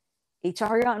 So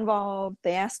HR got involved.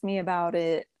 They asked me about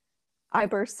it. I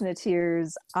burst into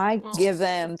tears. I Oh. give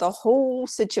them the whole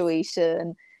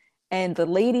situation. And the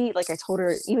lady, like I told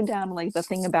her, even down to like the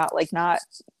thing about like not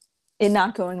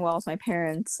going well with my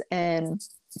parents. And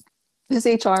this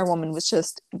HR woman was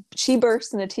just, she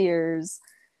burst into tears.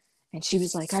 And she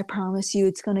was like, I promise you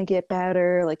it's going to get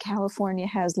better. Like California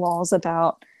has laws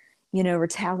about,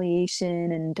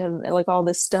 retaliation and like all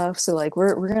this stuff. So like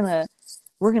we're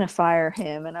gonna fire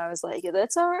him. And I was like, yeah,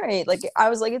 that's all right. Like I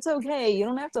was like, it's okay, you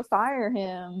don't have to fire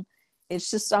him.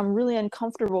 It's just I'm really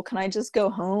uncomfortable. Can I just go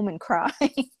home and cry?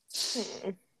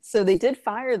 So they did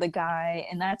fire the guy.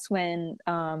 And that's when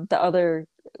the other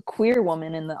queer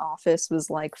woman in the office was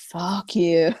like, fuck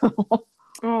you.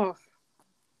 Oh,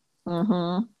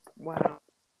 Mm-hmm. wow.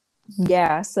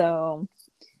 Yeah, so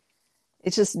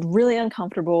it's just really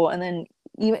uncomfortable. And then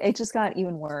it just got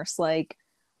even worse. Like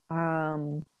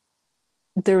um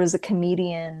there was a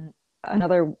comedian,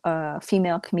 another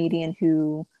female comedian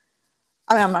who,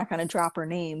 I mean, I'm not going to drop her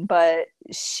name, but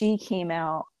she came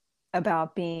out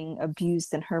about being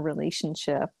abused in her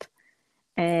relationship.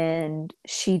 And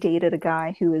she dated a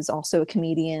guy who is also a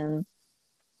comedian.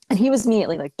 And he was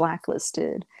immediately like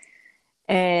blacklisted.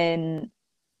 And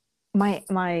my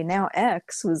now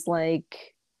ex was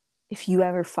like, if you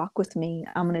ever fuck with me,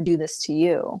 I'm going to do this to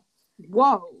you.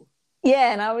 Whoa.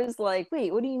 Yeah, and I was like,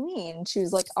 wait, what do you mean? She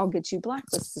was like, I'll get you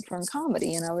blacklisted from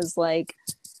comedy. And I was like,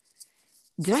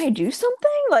 did I do something?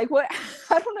 Like, what?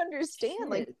 I don't understand.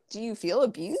 Like, do you feel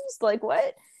abused? Like,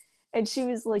 what? And she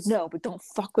was like, no, but don't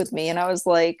fuck with me. And I was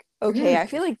like, okay, I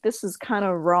feel like this is kind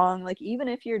of wrong. Like, even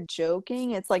if you're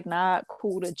joking, it's like not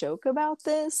cool to joke about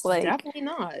this. Like, Definitely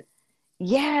not.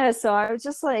 yeah. So I was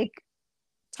just like,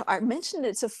 I mentioned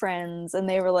it to friends, and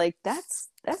they were like, that's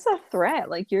a threat.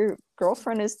 Like your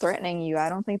girlfriend is threatening you. I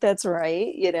don't think that's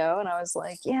right, And I was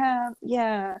like, yeah,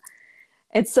 yeah.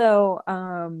 And so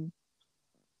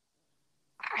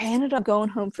I ended up going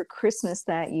home for Christmas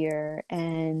that year.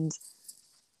 And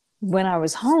when I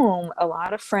was home, a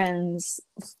lot of friends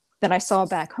that I saw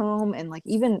back home and like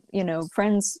even,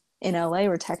 friends in LA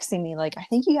were texting me like, I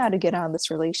think you got to get out of this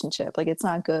relationship. Like it's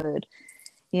not good,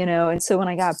 And so when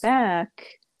I got back,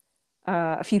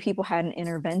 a few people had an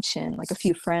intervention, like a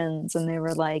few friends, and they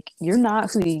were like, you're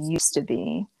not who you used to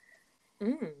be.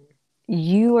 Mm.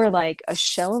 You are like a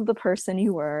shell of the person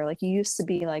you were. Like you used to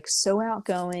be like so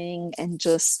outgoing and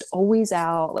just always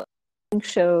out like,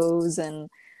 shows and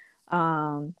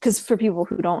because for people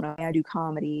who don't know, I do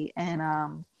comedy and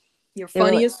You're they were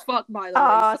funny like, as fuck, by the way.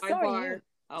 oh, so are Sidebar.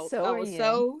 you. So I are was you.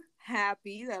 so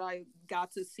happy that I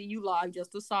got to see you live.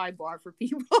 Just a sidebar for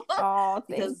people. Oh,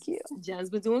 Because thank you. Jen's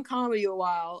been doing comedy a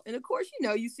while. And of course,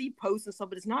 you see posts and stuff,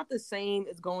 but it's not the same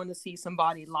as going to see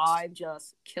somebody live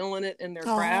just killing it in their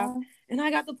craft. Oh, And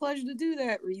I got the pleasure to do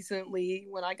that recently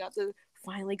when I got to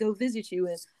finally go visit you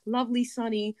in lovely,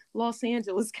 sunny Los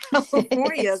Angeles,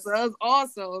 California. So that was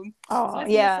awesome. So I oh just want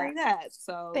to yeah. say that.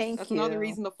 So Thank that's another you.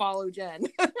 reason to follow Jen.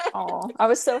 Oh, I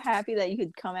was so happy that you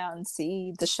could come out and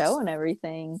see the show and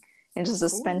everything and just Of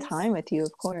to spend course. time with you,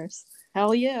 of course.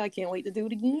 Hell yeah. I can't wait to do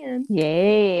it again.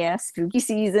 Yeah, spooky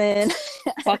season.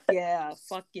 Fuck yeah.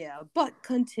 Fuck yeah. But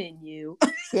continue.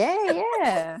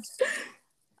 Yeah.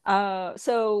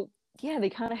 So yeah, they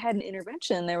kind of had an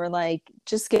intervention. They were like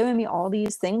just giving me all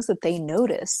these things that they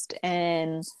noticed.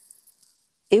 And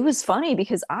it was funny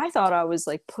because I thought I was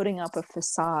like putting up a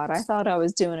facade. I thought I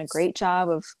was doing a great job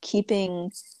of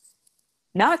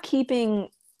not keeping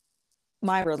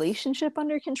my relationship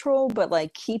under control, but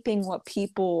like keeping what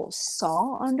people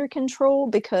saw under control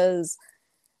because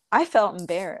I felt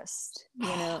embarrassed,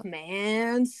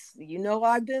 Man,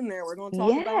 I've been there. We're going to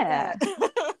talk about Yeah.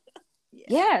 that. Yeah.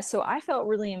 Yeah. So I felt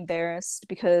really embarrassed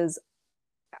because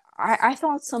I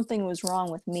thought something was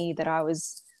wrong with me, that I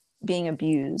was being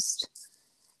abused.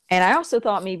 And I also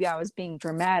thought maybe I was being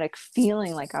dramatic,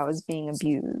 feeling like I was being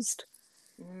abused.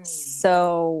 Mm.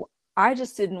 So I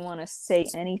just didn't want to say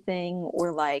anything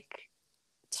or like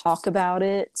talk about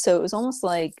it. So it was almost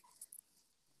like,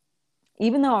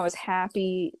 even though I was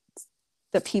happy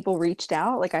that people reached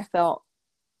out, like I felt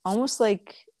almost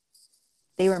like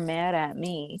they were mad at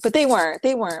me, but they weren't.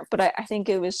 But I think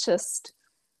it was just,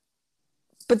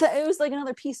 it was like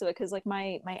another piece of it. Cause like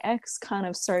my ex kind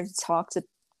of started to talk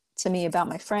to me about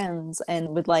my friends and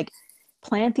would like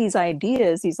plant these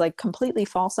ideas, these like completely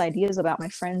false ideas about my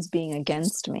friends being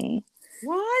against me.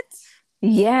 What?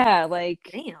 Yeah. Like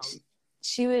Damn.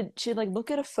 she'd like look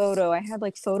at a photo. I had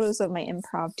like photos of my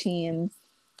improv team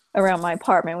around my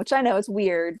apartment, which I know is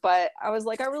weird, but I was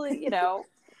like, I really,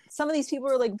 some of these people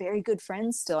are like very good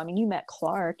friends still. I mean, you met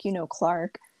Clark,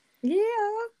 Clark. Yeah.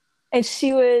 And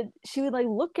she would like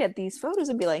look at these photos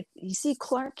and be like, you see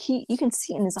Clark, you can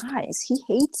see in his eyes, he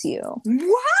hates you.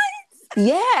 What?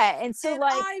 Yeah. And so And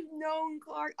like, I've known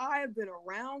Clark. I have been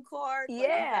around Clark. Like, we've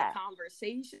yeah, had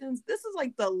conversations. This is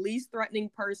like the least threatening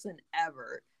person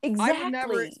ever. I would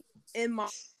never exactly. in my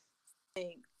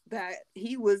think that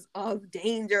he was of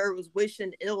danger, was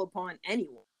wishing ill upon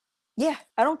anyone. Yeah.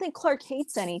 I don't think Clark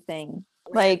hates anything.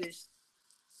 Like, Outlandish.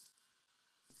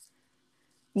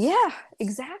 yeah,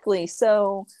 exactly.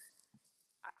 So,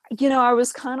 I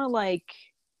was kind of like,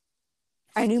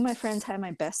 I knew my friends had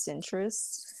my best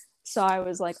interests. So I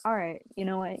was like, all right, you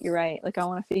know what? You're right. Like, I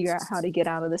want to figure out how to get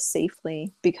out of this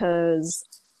safely because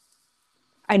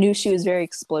I knew she was very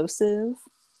explosive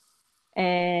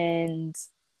and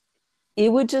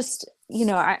it would just,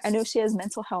 I know she has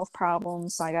mental health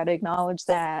problems. So I got to acknowledge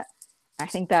that. I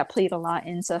think that played a lot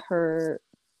into her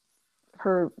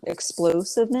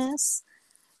explosiveness,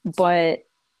 but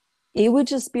it would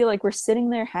just be like we're sitting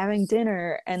there having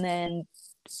dinner and then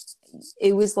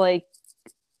it was like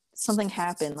something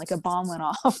happened, like a bomb went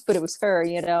off, but it was her,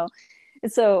 And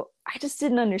so I just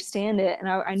didn't understand it. And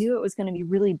I knew it was going to be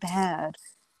really bad.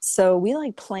 So we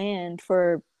like planned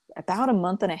for about a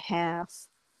month and a half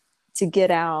to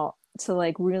get out, to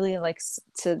like really like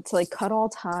to like cut all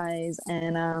ties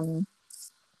and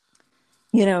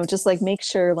just like make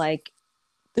sure like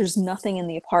there's nothing in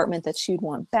the apartment that she'd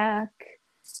want back.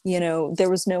 There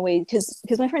was no way, because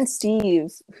my friend Steve,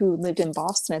 who lived in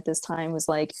Boston at this time, was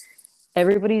like,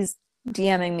 everybody's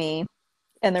DMing me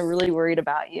and they're really worried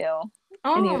about you.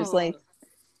 And he was Oh. like,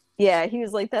 yeah, he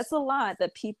was like, that's a lot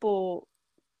that people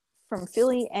from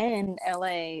Philly and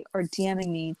LA are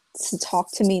DMing me to talk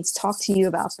to you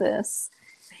about this.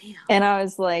 Damn. And I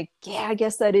was like, yeah, I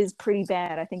guess that is pretty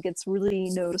bad. I think it's really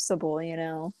noticeable,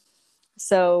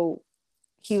 So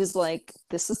he was like,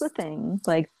 this is the thing,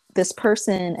 like this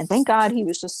person, and thank God he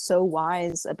was just so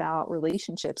wise about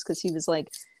relationships, because he was like,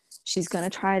 she's going to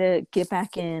try to get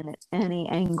back in at any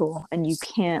angle, and you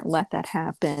can't let that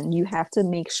happen. You have to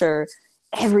make sure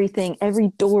everything, every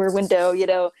door, window,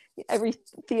 every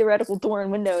theoretical door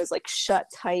and window is like shut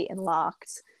tight and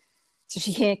locked, so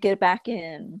she can't get back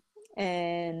in.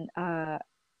 And I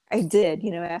did,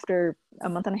 after a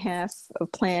month and a half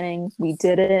of planning, we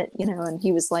did it, and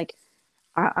he was like,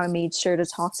 I made sure to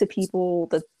talk to people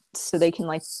that so they can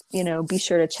like, be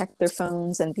sure to check their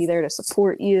phones and be there to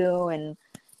support you. And,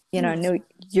 I know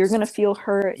you're going to feel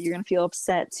hurt. You're going to feel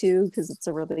upset too, because it's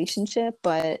a relationship,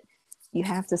 but you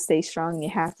have to stay strong. You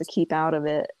have to keep out of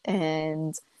it.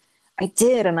 And I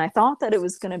did. And I thought that it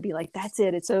was going to be like, that's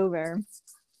it, it's over.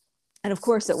 And of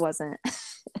course it wasn't.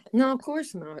 No, of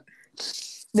course not.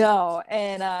 No.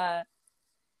 And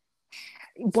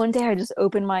one day I just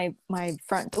opened my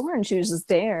front door and she was just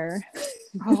there.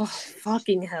 Oh,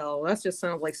 fucking hell. That just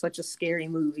sounds like such a scary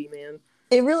movie, man.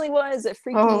 It really was. It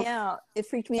freaked me out. It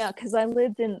freaked me out because I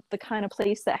lived in the kind of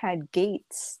place that had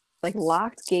gates, like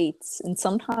locked gates. And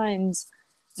sometimes,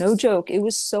 no joke, it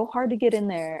was so hard to get in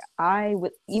there.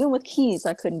 Even with keys,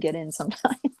 I couldn't get in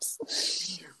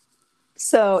sometimes.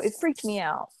 So it freaked me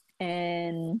out.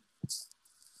 And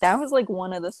that was like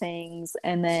one of the things.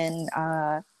 And then,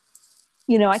 I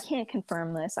can't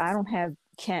confirm this. I don't have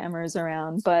cameras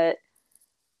around, but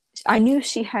I knew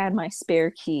she had my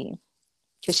spare key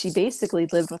because she basically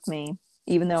lived with me,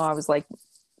 even though I was like,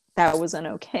 that wasn't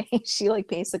okay. She like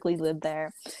basically lived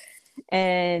there.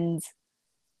 And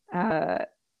I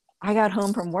got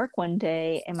home from work one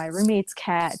day and my roommate's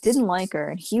cat didn't like her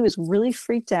and he was really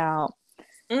freaked out.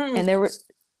 And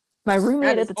my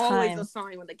roommate at the time. Always a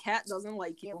sign when the cat doesn't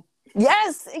like you.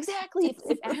 Yes, exactly.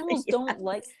 If animals Yes. don't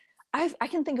like, I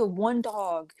can think of one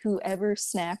dog who ever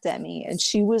snapped at me, and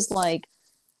she was like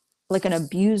an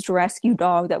abused rescue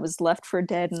dog that was left for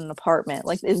dead in an apartment.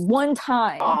 Like this one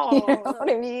time, you know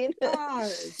what I mean?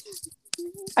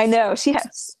 I know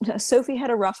Sophie had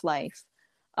a rough life.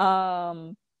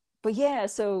 But yeah,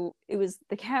 so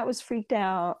the cat was freaked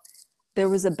out. There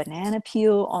was a banana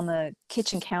peel on the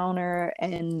kitchen counter,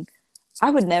 and I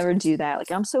would never do that.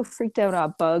 Like, I'm so freaked out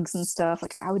about bugs and stuff.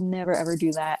 Like, I would never ever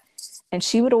do that. And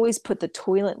she would always put the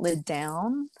toilet lid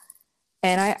down.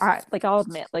 And I'll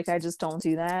admit, like, I just don't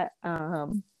do that.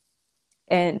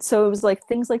 And so it was like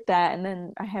things like that. And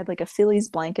then I had like a Phillies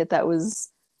blanket that was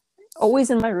always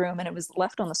in my room, and it was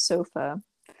left on the sofa.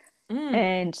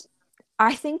 And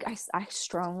I think I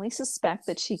strongly suspect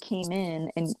that she came in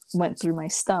and went through my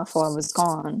stuff while I was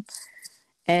gone.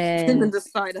 And then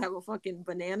decide to have a fucking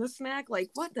banana snack? Like,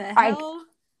 what the hell?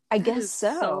 I guess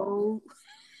so.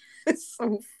 It's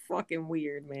so fucking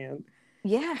weird, man.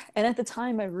 Yeah. And at the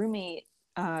time, my roommate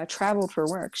traveled for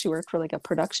work. She worked for like a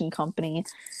production company,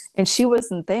 and she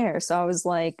wasn't there. So I was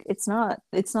like, it's not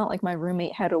like my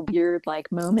roommate had a weird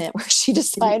like moment where she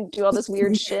decided to do all this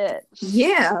weird shit.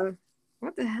 Yeah.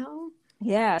 What the hell?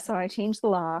 Yeah. So I changed the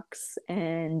locks,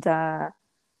 and I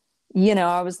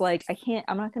was like,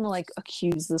 I'm not gonna like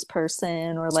accuse this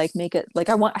person or like make it like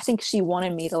I think she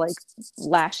wanted me to like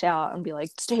lash out and be like,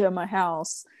 stay at my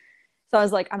house. So I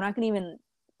was like, I'm not gonna even.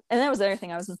 And that was the other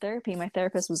thing. I was in therapy. My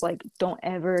therapist was like, don't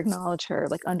ever acknowledge her.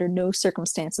 Like, under no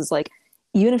circumstances. Like,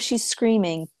 even if she's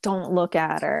screaming, don't look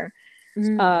at her.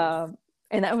 And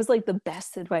that was like the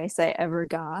best advice I ever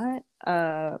got.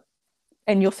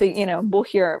 And you'll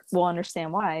figure, we'll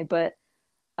understand why. But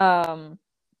I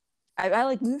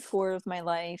like moved forward with my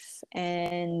life,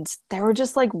 and there were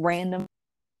just like random,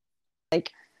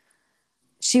 like,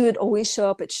 she would always show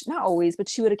up not always, but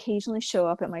she would occasionally show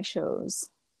up at my shows.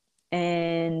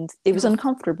 And it was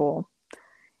uncomfortable.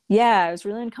 Yeah, it was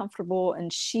really uncomfortable.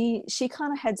 And she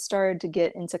kind of had started to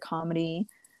get into comedy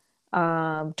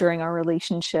during our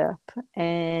relationship.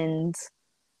 And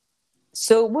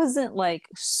so it wasn't like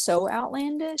so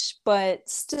outlandish, but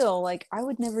still, like, I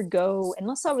would never go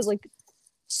unless I was like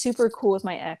super cool with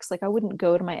my ex. Like, I wouldn't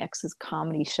go to my ex's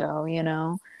comedy show,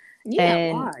 Yeah,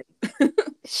 and why?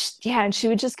 yeah, and she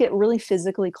would just get really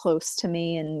physically close to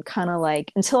me and kind of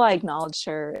like until I acknowledged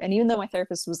her. And even though my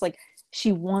therapist was like,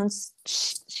 she's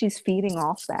feeding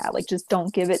off that, like, just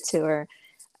don't give it to her.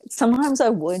 Sometimes I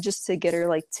would, just to get her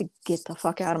like to get the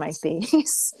fuck out of my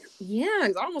face. Yeah,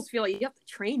 I almost feel like you have to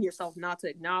train yourself not to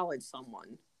acknowledge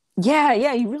someone.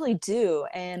 Yeah, you really do.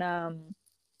 And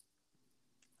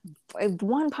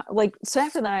so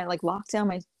after that, I like locked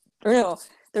down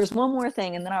there's one more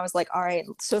thing, and then I was like, all right,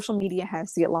 social media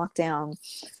has to get locked down.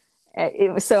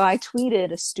 So I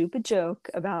tweeted a stupid joke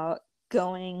about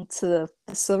going to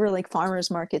the Silver Lake Farmers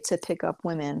Market to pick up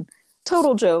women.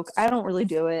 Total joke. I don't really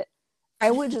do it. I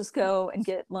would just go and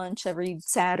get lunch every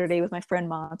Saturday with my friend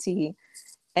Monty.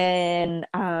 And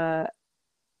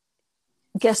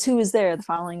guess who was there the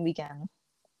following weekend?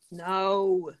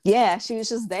 No. Yeah, she was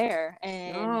just there.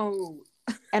 No.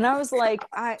 And I was like,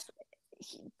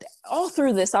 all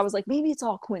through this, I was like, maybe it's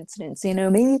all coincidence, you know,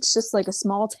 maybe it's just like a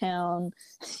small town.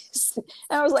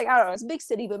 And I was like, I don't know, it's a big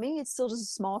city, but maybe it's still just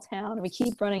a small town and we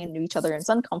keep running into each other and it's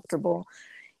uncomfortable,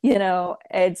 you know.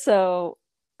 And so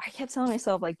I kept telling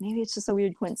myself, like, maybe it's just a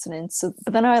weird coincidence. So,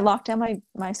 but then I locked down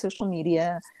my social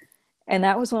media, and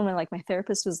that was when my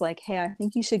therapist was like, hey, I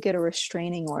think you should get a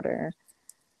restraining order.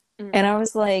 And I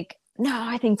was like, no,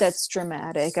 I think that's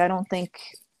dramatic. I don't think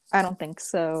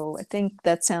so. I think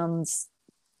that sounds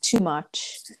too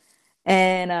much.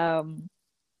 And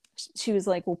she was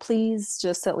like, well, please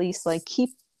just at least like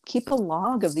keep a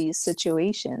log of these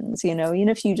situations, you know, even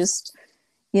if you just,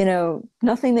 you know,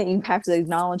 nothing that you have to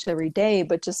acknowledge every day,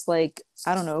 but just like,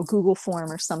 I don't know, a Google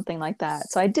form or something like that.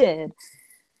 So I did.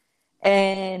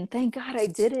 And thank God I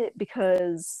did it,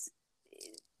 because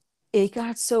it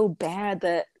got so bad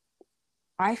that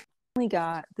I finally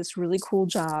got this really cool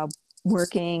job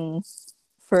working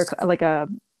for like a,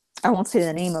 I won't say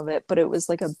the name of it, but it was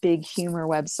like a big humor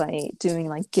website doing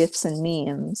like GIFs and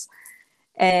memes.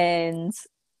 And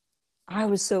I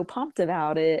was so pumped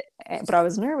about it, but I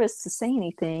was nervous to say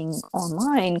anything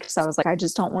online because I was like, I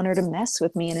just don't want her to mess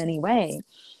with me in any way.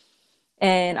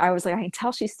 And I was like, I can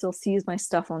tell she still sees my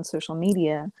stuff on social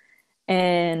media.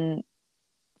 And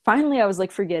finally I was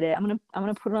like, forget it. I'm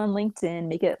gonna put it on LinkedIn,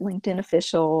 make it LinkedIn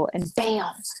official, and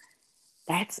bam,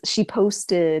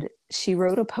 she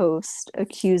wrote a post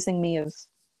accusing me of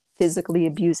physically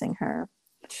abusing her.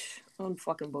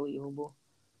 Unfucking believable.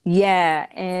 Yeah,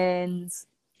 and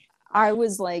I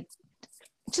was like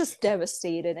just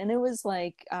devastated. And it was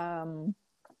like a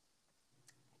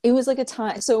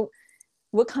time. So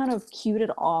what kind of cued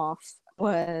it off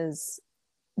was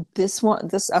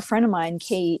a friend of mine,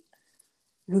 Kate,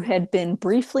 who had been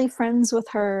briefly friends with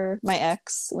my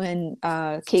ex when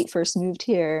Kate first moved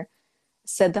here,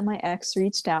 said that my ex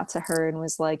reached out to her and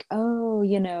was like, oh,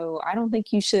 you know, I don't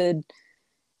think you should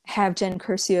have Jen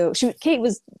Curcio.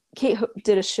 Kate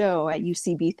did a show at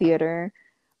UCB Theater,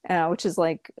 which is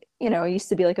like, you know, it used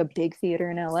to be like a big theater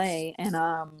in LA. And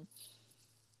I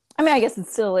mean, I guess it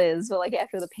still is, but like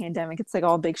after the pandemic, it's like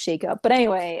all big shakeup. But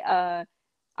anyway,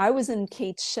 I was in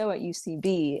Kate's show at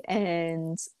UCB,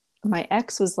 and my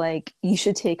ex was like, you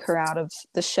should take her out of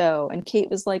the show. And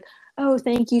Kate was like, oh,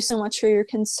 thank you so much for your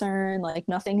concern. Like,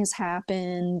 nothing has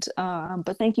happened.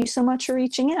 But thank you so much for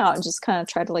reaching out, and just kind of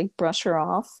tried to like brush her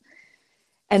off.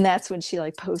 And that's when she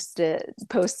like posted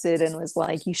and was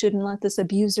like, you shouldn't let this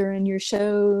abuser in your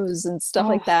shows and stuff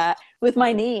like that, with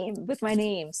my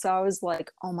name. So I was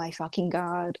like, oh my fucking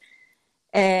God.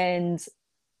 And,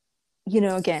 you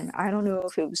know, again, I don't know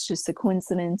if it was just a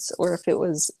coincidence or if it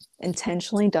was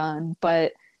intentionally done,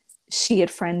 but she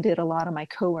had friended a lot of my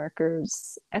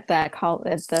coworkers at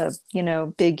the, you know,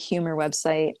 big humor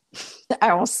website. I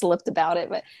almost slipped about it,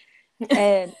 but,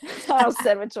 and I almost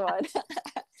said which one.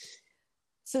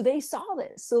 So they saw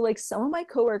this. So like some of my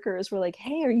coworkers were like,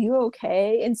 hey, are you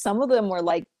okay? And some of them were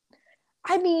like,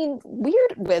 I mean,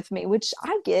 weird with me, which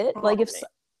I get. Like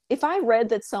if I read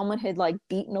that someone had like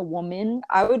beaten a woman,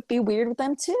 I would be weird with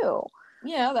them too.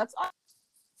 Yeah, that's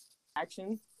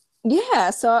action. Yeah.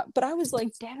 So, but I was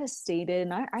like devastated,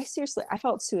 and I seriously, I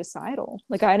felt suicidal.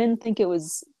 Like I didn't think it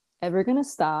was ever gonna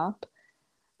stop.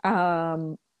 I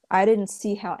didn't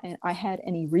see how I had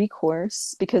any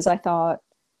recourse, because I thought,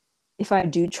 if I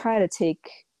do try to take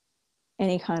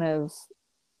any kind of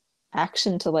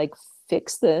action to like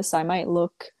fix this, I might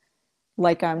look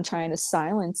like I'm trying to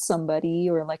silence somebody,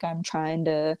 or like I'm trying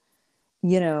to,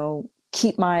 you know,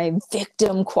 keep my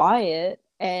victim quiet.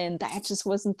 And that just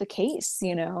wasn't the case,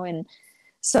 you know. And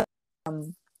so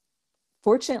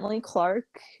fortunately, Clark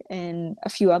and a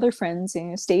few other friends, you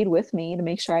know, stayed with me to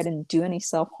make sure I didn't do any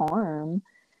self-harm.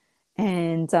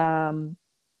 And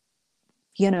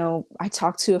you know, I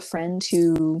talked to a friend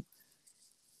who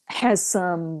has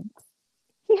some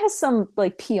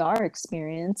like PR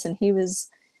experience, and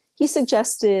he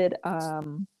suggested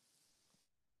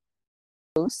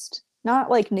post, not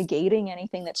like negating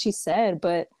anything that she said,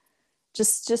 but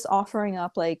just offering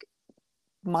up like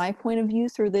my point of view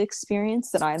through the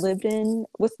experience that I lived in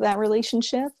with that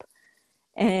relationship.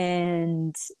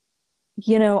 And,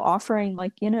 you know, offering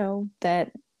like, you know,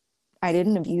 that I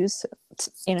didn't abuse,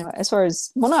 you know, as far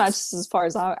as, well, not just as far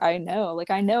as I know,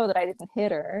 like I know that I didn't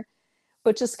hit her,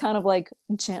 but just kind of like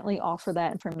gently offer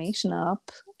that information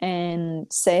up and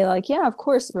say like, yeah, of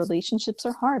course relationships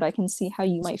are hard. I can see how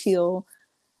you might feel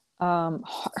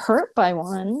hurt by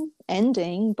one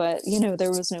ending, but you know,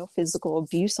 there was no physical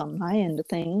abuse on my end of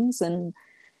things. And,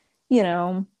 you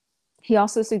know, he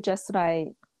also suggested I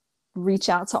reach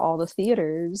out to all the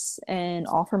theaters and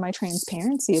offer my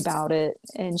transparency about it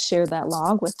and share that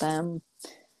log with them.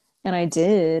 And I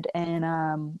did.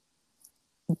 And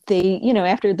they, you know,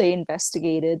 after they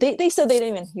investigated, they said they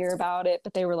didn't even hear about it,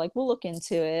 but they were like, we'll look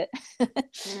into it.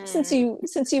 Since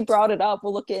you brought it up,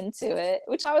 we'll look into it,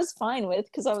 which I was fine with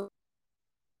because I was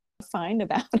fine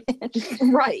about it.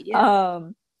 Right. Yeah.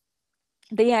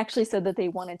 They actually said that they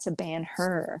wanted to ban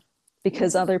her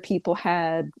because other people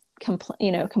had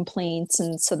complaints,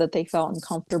 and so that they felt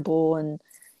uncomfortable, and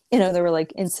there were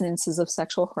like incidences of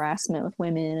sexual harassment with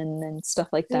women and stuff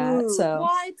like that. So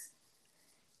what?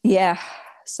 Yeah.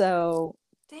 So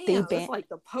damn, it's like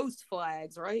the post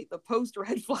flags, right? The post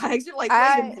red flags. You're like,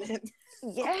 wait a minute.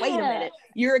 Yeah. Wait a minute.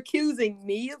 You're accusing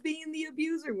me of being the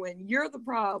abuser when you're the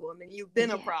problem and you've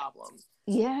been a problem.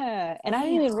 Yeah. And I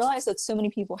didn't even realize that so many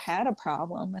people had a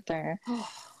problem with her.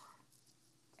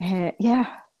 Yeah.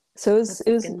 So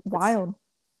it was wild.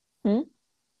 Oh,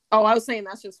 I was saying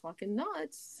that's just fucking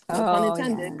nuts. No pun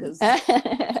intended.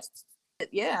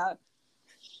 Yeah.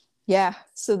 Yeah.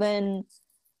 So then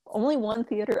only one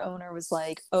theater owner was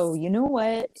like, oh, you know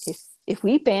what? If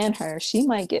we ban her, she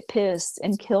might get pissed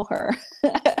and kill her.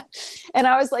 And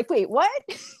I was like, wait, what?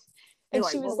 And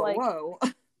she was like, whoa.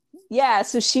 Yeah.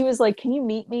 So she was like, can you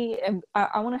meet me? And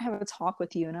I want to have a talk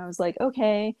with you. And I was like,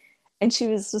 okay. And she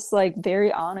was just like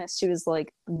very honest. She was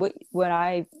like, what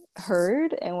I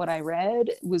heard and what I read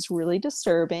was really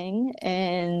disturbing.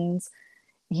 And,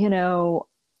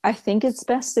 I think it's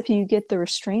best if you get the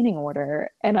restraining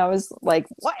order. And I was like,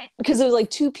 what? Because it was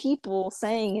like two people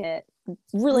saying it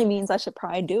really means I should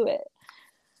probably do it.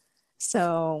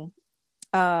 So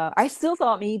I still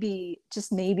thought maybe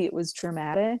it was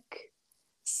dramatic.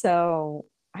 So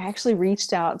I actually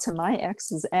reached out to my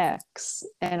ex's ex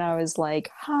and I was like,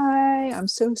 hi, I'm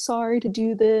so sorry to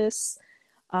do this.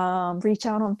 Reach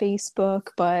out on Facebook,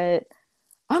 but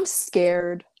I'm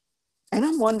scared. And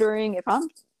I'm wondering if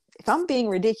I'm being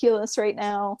ridiculous right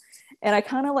now. And I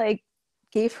kind of like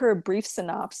gave her a brief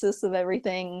synopsis of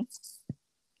everything.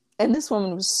 And this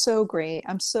woman was so great.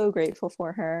 I'm so grateful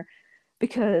for her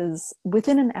because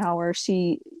within an hour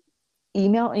she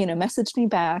messaged me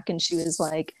back and she was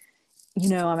like,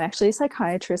 I'm actually a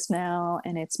psychiatrist now,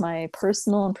 and it's my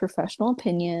personal and professional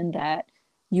opinion that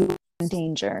you are in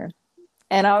danger.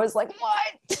 And I was like,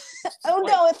 what? Oh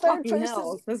no, a third person.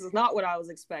 Hell, this is not what I was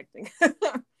expecting.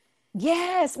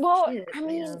 Yes. Well, shit, I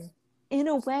mean, in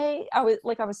a way, I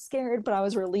was scared, but I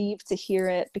was relieved to hear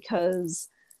it because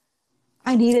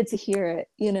I needed to hear it,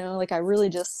 I really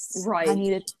just, I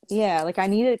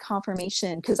needed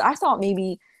confirmation because I thought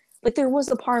maybe, like, there was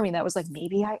a part of me that was like,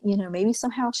 maybe maybe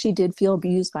somehow she did feel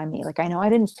abused by me. Like, I know I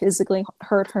didn't physically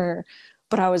hurt her,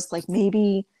 but I was like,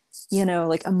 maybe,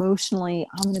 like emotionally,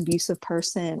 I'm an abusive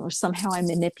person, or somehow I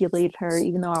manipulated her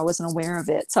even though I wasn't aware of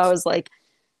it. So I was like,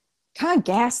 kind of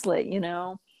gaslit,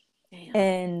 Damn.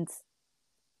 And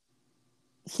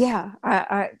yeah,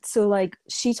 so like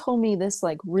she told me this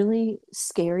like really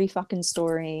scary fucking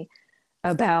story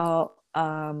about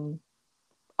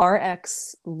our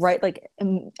ex, right? Like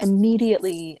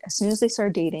immediately as soon as they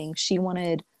started dating, she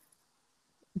wanted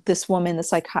this woman,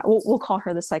 we'll call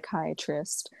her the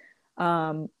psychiatrist.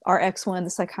 Our ex wanted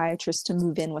the psychiatrist to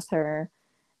move in with her,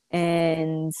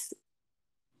 and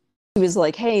he was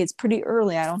like, hey, it's pretty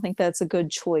early, I don't think that's a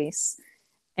good choice.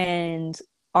 And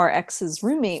our ex's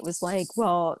roommate was like,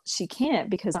 well, she can't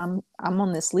because I'm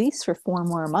on this lease for 4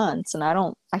 more months and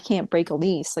I can't break a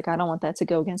lease. Like, I don't want that to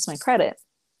go against my credit.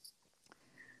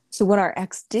 So what our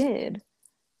ex did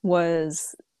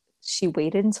was she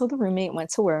waited until the roommate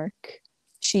went to work.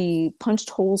 She punched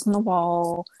holes in the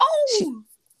wall. Oh!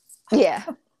 Yeah.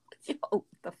 Yo,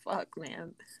 the fuck,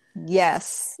 man.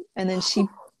 Yes. And then she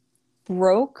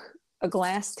broke a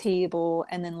glass table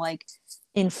and then like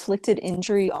inflicted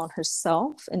injury on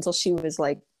herself until she was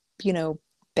like,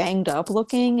 banged up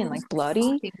looking and like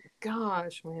bloody.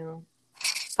 Gosh, man.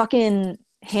 Fucking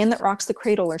Hand That Rocks the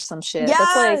Cradle or some shit. Yes!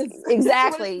 That's like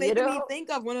exactly. That's what me think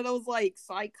of one of those like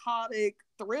psychotic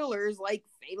thrillers like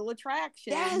Fatal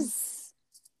Attraction. Yes.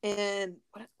 And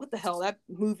what the hell, that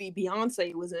movie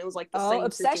Beyonce was in? It was like the same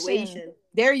Obsession. Situation.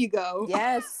 There you go.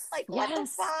 Yes. Like, what the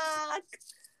fuck?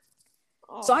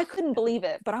 Oh. So I couldn't believe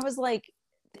it, but I was like,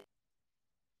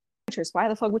 why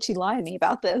the fuck would she lie to me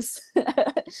about this?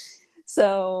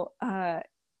 So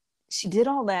she did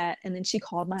all that, and then she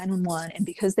called 911, and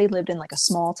because they lived in like a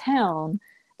small town,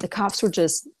 the cops were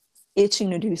just itching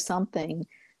to do something.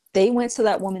 They went to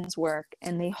that woman's work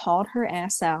and they hauled her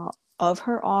ass out of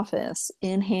her office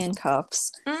in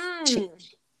handcuffs.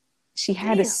 She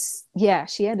had to, Damn.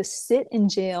 she had to sit in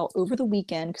jail over the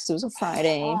weekend because it was a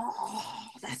Friday. Oh,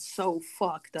 that's so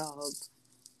fucked up.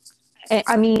 And,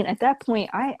 I mean, at that point,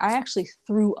 I actually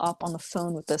threw up on the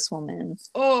phone with this woman.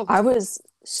 Oh, I was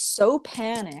so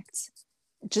panicked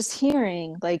just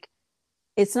hearing, like,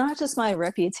 it's not just my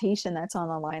reputation that's on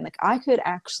the line. Like, I could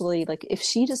actually, like, if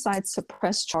she decides to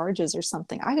press charges or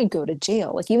something, I could go to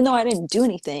jail. Like, even though I didn't do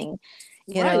anything,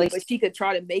 you know, like, but she could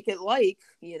try to make it like,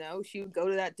 you know, she would go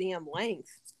to that damn length.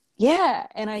 yeah.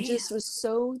 And I just was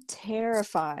so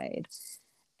terrified.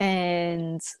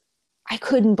 And I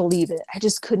couldn't believe it. I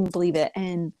just couldn't believe it.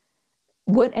 And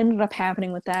what ended up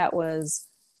happening with that was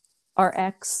our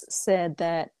ex said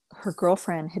that her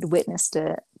girlfriend had witnessed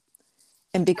it.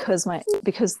 And because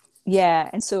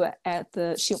and so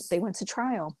they went to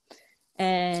trial,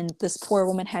 and this poor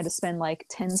woman had to spend like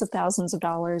tens of thousands of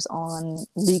dollars on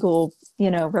legal,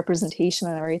 representation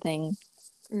and everything.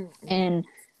 Mm-hmm. And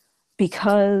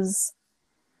because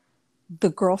the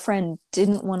girlfriend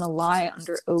didn't want to lie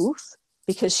under oath,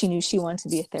 because she knew she wanted to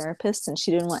be a therapist and she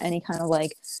didn't want any kind of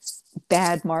like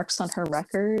bad marks on her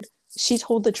record, she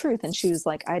told the truth and she was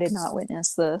like, I did not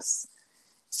witness this.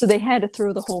 So they had to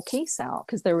throw the whole case out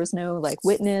because there was no like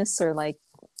witness or like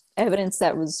evidence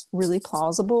that was really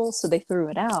plausible. So they threw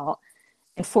it out.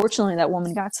 And fortunately, that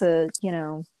woman got to,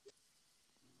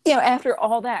 after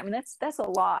all that, I mean, that's a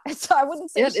lot. So I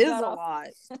wouldn't say it is a lot.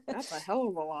 That's a hell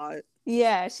of a lot.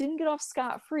 Yeah, she didn't get off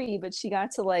scot-free, but she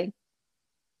got to like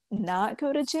not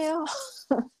go to jail,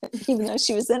 even though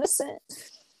she was innocent.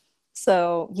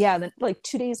 So yeah, then like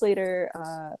 2 days later,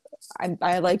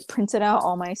 I like printed out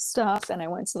all my stuff and I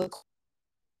went to the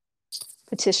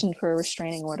petition for a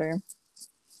restraining order.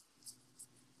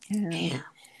 And,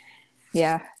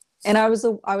 yeah, and I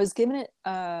was given it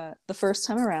the first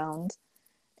time around,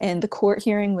 and the court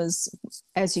hearing was,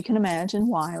 as you can imagine,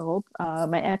 wild.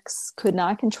 My ex could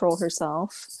not control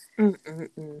herself.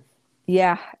 Mm-mm-mm.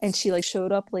 Yeah, and she like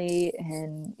showed up late,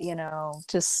 and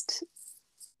just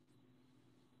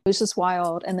it was just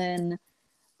wild. And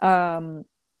then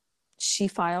she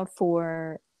filed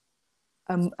for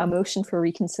a motion for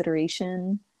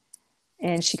reconsideration,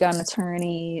 and she got an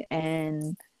attorney,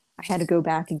 and I had to go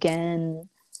back again,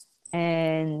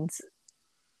 and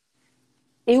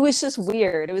it was just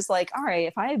weird. It was like, all right,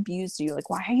 if I abused you,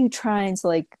 like, why are you trying to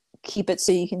like keep it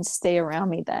so you can stay around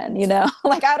me then,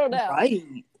 like, I don't know. Right.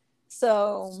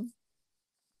 So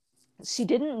she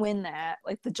didn't win that.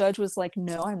 Like, the judge was like,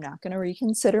 no, I'm not going to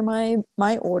reconsider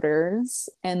my orders.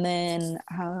 And then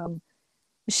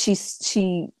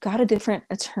she got a different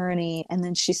attorney, and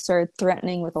then she started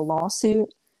threatening with a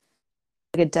lawsuit,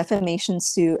 like a defamation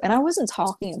suit. And I wasn't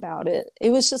talking about it. It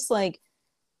was just like,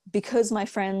 because my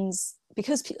friends,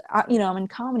 I'm in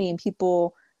comedy and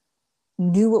people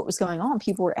knew what was going on.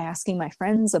 People were asking my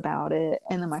friends about it.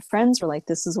 And then my friends were like,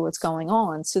 this is what's going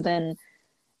on. And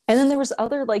then there was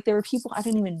there were people I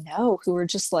didn't even know who were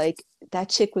just like, that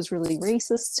chick was really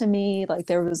racist to me. Like,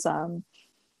 there was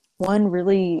one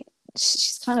really,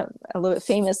 she's kind of a little bit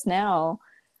famous now,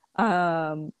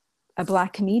 a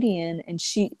Black comedian, and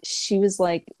she was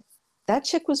like, that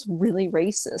chick was really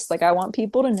racist. Like, I want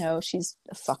people to know she's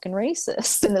a fucking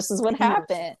racist, and this is what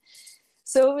happened.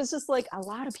 So it was just like a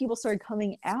lot of people started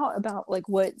coming out about like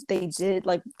what they did,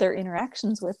 like their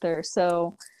interactions with her.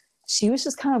 So she was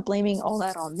just kind of blaming all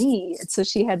that on me. And so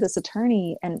she had this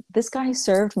attorney, and this guy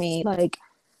served me like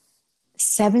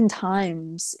 7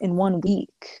 times in 1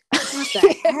 week. What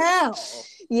the hell?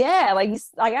 Yeah, like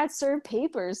I got served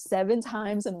papers 7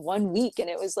 times in 1 week, and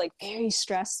it was like very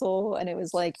stressful. And it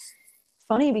was like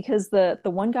funny because the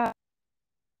one guy,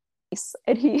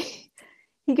 and he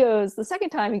goes, the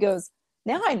second time he goes,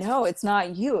 now I know it's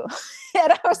not you.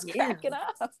 And I was cracking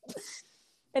up.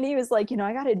 And he was like,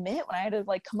 I got to admit, when I had to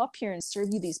like come up here and serve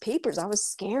you these papers, I was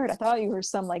scared. I thought you were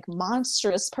some like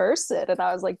monstrous person. And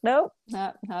I was like, nope,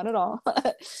 not at all.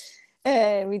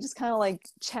 And we just kind of like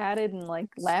chatted and like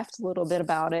laughed a little bit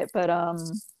about it. But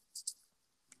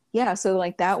yeah, so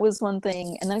like that was one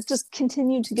thing. And then it just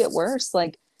continued to get worse.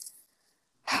 Like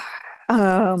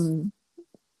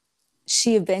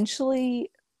she eventually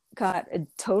got a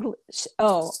total,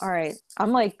 all right.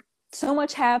 I'm like, so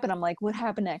much happened. I'm like, what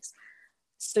happened next?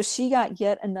 So she got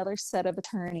yet another set of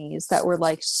attorneys that were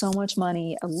like so much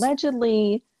money.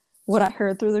 Allegedly, what I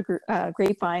heard through the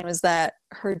grapevine was that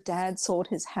her dad sold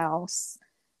his house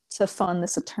to fund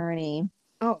this attorney.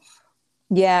 Oh.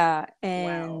 Yeah.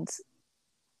 And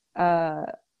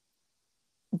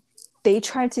they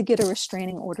tried to get a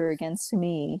restraining order against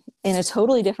me in a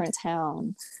totally different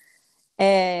town.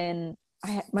 And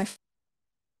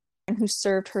who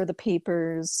served her the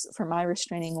papers for my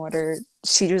restraining order,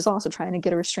 she was also trying to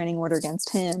get a restraining order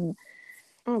against him.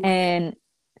 Oh and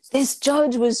this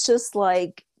judge was just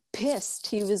like pissed.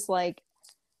 He was like,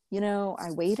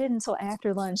 I waited until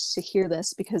after lunch to hear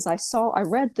this because I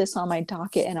read this on my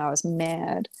docket and I was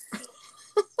mad.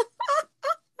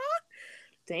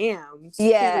 Damn.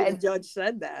 Yeah. The judge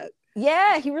said that.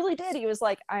 Yeah, he really did. He was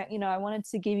like, I wanted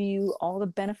to give you all the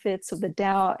benefits of the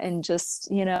doubt and just,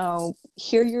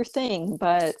 hear your thing.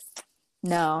 But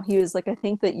no, he was like, I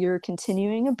think that you're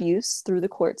continuing abuse through the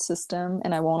court system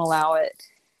and I won't allow it.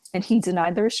 And he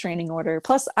denied the restraining order.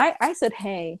 Plus, I said,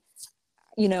 hey,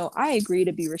 I agree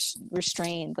to be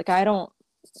restrained. Like, I don't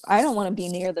want to be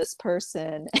near this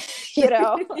person,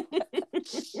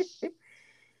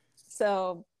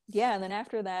 So yeah, and then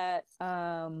after that,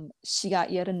 she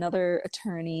got yet another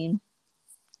attorney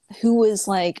who was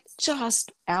like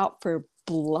just out for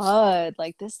blood.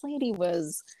 Like, this lady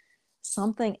was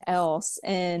something else.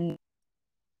 And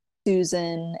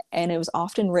Susan, and it was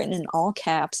often written in all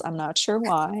caps. I'm not sure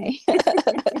why.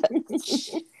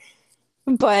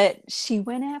 But she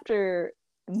went after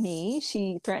me.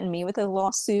 She threatened me with a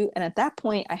lawsuit. And at that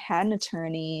point, I had an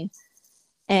attorney.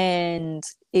 And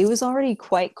it was already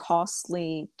quite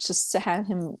costly just to have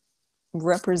him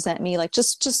represent me. Like,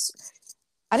 just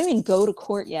I didn't even go to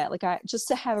court yet. Like, just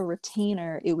to have a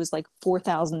retainer, it was like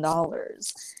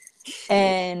 $4,000.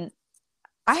 And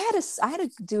I had to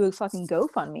do a fucking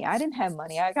GoFundMe. I didn't have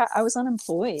money. I was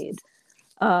unemployed.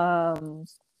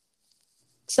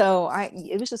 So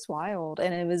it was just wild.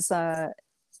 And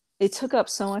it took up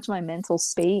so much of my mental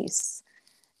space.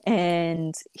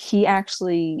 And he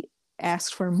actually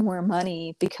asked for more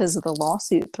money because of the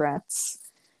lawsuit threats.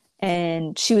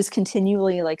 And she was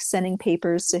continually like sending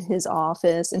papers to his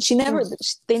office, and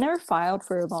they never filed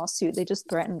for a lawsuit. They just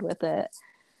threatened with it.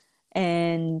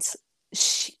 And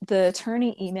the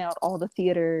attorney emailed all the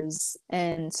theaters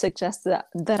and suggested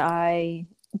that I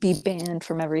be banned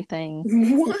from everything.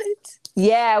 What?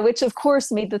 Yeah, which of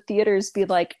course made the theaters be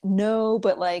like, no,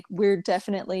 but like, we're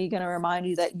definitely going to remind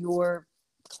you that your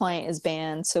client is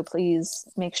banned, so please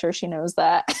make sure she knows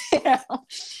that.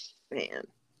 Man.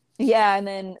 Yeah, and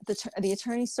then the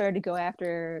attorney started to go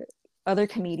after other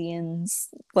comedians.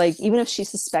 Like, even if she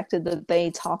suspected that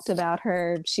they talked about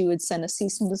her, she would send a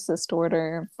cease and desist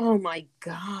order. Oh my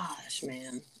gosh,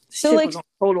 man. So Shit like, was on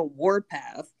a total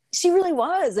warpath. she really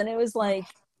was. And it was like,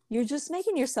 you're just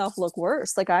making yourself look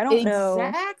worse. Like, I don't know.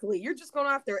 Exactly. You're just going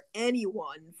after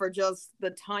anyone for just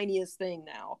the tiniest thing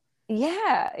now.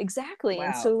 Yeah, exactly. Wow.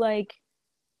 And so like,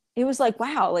 it was like,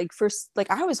 wow, like, first,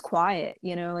 like, I was quiet,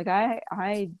 like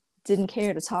I didn't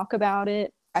care to talk about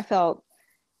it. I felt,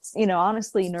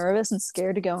 honestly nervous and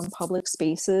scared to go in public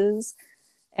spaces.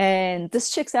 And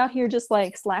this chick's out here just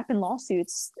like slapping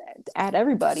lawsuits at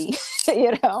everybody,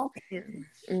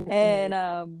 Mm-hmm.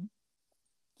 And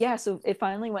yeah, so it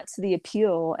finally went to the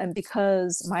appeal. And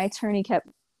because my attorney kept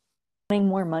wanting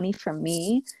more money from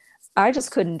me, I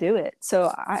just couldn't do it.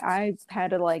 So I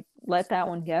had to like let that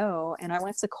one go. And I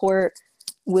went to court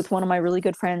with one of my really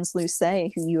good friends, Luce,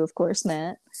 who you of course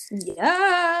met.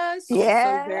 Yes.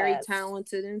 Yeah. Also very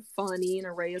talented and funny and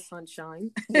a ray of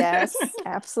sunshine. Yes,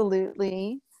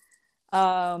 absolutely.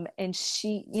 And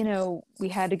she, we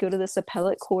had to go to this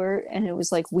appellate court, and it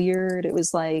was like weird. It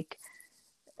was like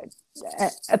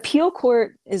appeal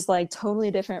court is like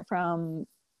totally different from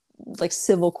like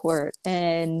civil court.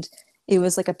 And it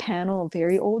was like a panel of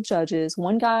very old judges.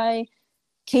 One guy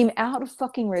came out of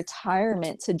fucking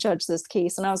retirement to judge this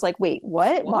case. And I was like, wait,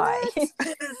 what? Why?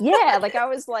 Yeah. Like, I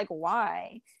was like,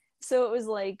 why? So it was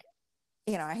like,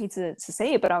 I hate to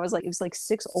say it, but I was like, it was like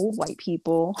 6 old white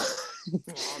people.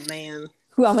 Oh, man.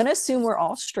 Who I'm going to assume were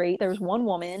all straight. There was one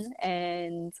woman.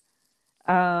 And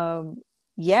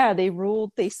yeah,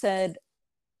 they said,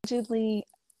 allegedly,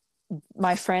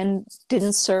 my friend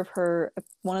didn't serve her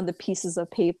one of the pieces of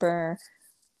paper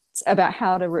about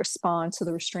how to respond to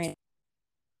the restraint.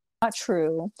 Not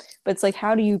true, but it's like,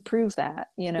 how do you prove that?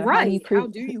 Right. How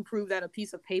do you prove that a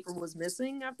piece of paper was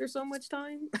missing after so much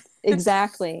time?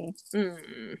 Exactly.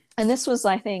 Mm. And this was,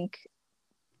 I think,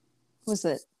 it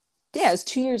was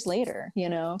 2 years later,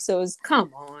 so it was,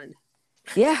 come on.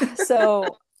 Yeah.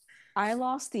 So I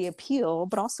lost the appeal,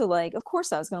 but also like, of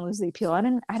course I was going to lose the appeal. I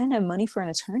didn't have money for an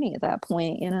attorney at that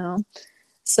point,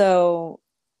 So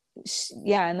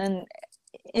yeah. And then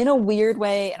in a weird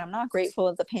way, and I'm not grateful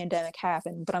that the pandemic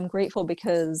happened, but I'm grateful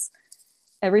because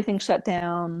everything shut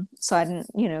down. So I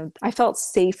didn't, I felt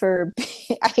safer.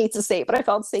 I hate to say it, but I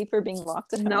felt safer being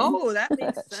locked at home. No, that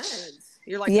makes sense.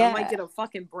 You're like, Yeah. I might get a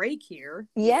fucking break here.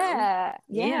 Yeah.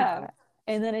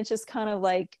 And then it just kind of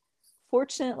like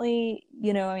fortunately,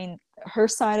 I mean, her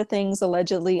side of things,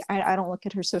 allegedly, I don't look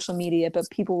at her social media, but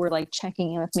people were like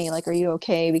checking in with me, like, are you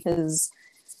okay? Because,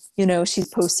 she's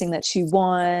posting that she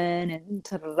won and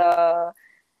da da da.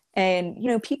 And,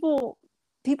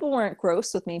 people weren't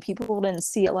gross with me. People didn't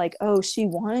see it like, oh, she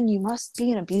won. You must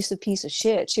be an abusive piece of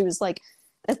shit. She was like,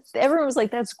 everyone was like,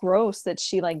 that's gross that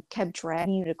she like kept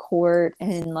dragging you to court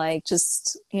and like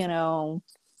just,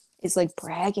 is like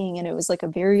bragging. And it was like a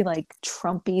very like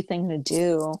Trumpy thing to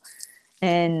do.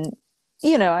 And,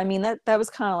 I mean, that was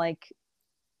kind of like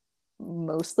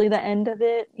mostly the end of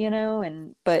it,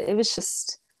 but it was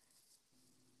just,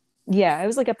 yeah, it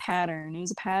was like a pattern. It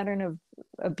was a pattern of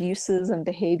abuses and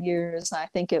behaviors. I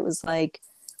think it was like,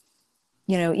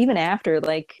 even after,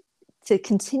 like, to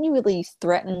continually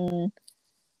threaten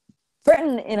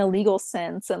in a legal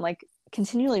sense and like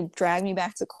continually drag me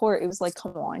back to court. It was like,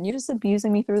 come on, you're just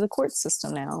abusing me through the court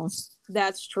system now.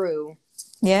 That's true.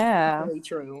 Yeah. Very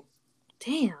true.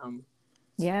 Damn.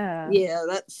 Yeah. Yeah,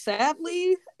 that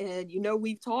sadly, and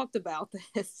we've talked about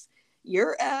this.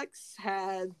 Your ex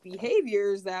had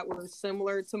behaviors that were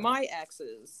similar to my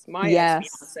ex's, my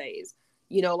ex-fiancés.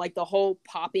 Like the whole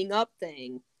popping up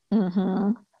thing.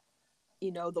 Mm-hmm.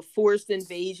 The forced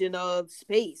invasion of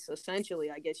space, essentially,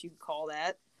 I guess you'd call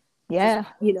that. Yeah.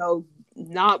 Just,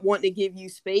 not wanting to give you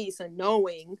space and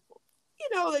knowing,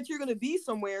 that you're going to be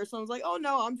somewhere. So I was like, oh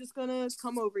no, I'm just going to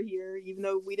come over here, even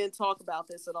though we didn't talk about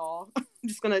this at all. I'm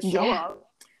just going to show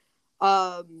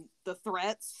up. The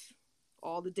threats,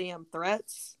 all the damn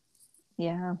threats.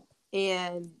 Yeah.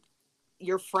 And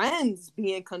your friends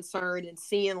being concerned and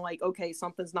seeing like, okay,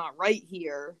 something's not right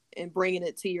here and bringing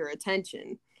it to your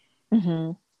attention.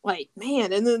 Mm-hmm. Like,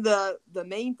 man. And then the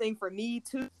main thing for me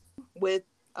too with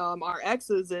our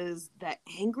exes is that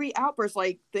angry outburst.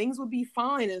 Like, things would be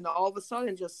fine and all of a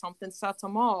sudden just something sets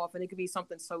them off, and it could be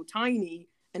something so tiny,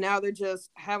 and now they're just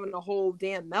having a whole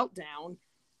damn meltdown,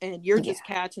 and you're just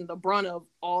catching the brunt of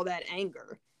all that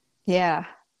anger. Yeah,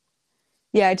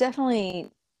 I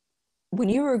definitely, when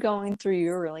you were going through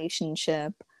your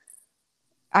relationship,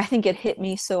 I think it hit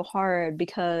me so hard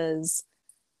because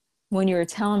when you were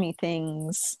telling me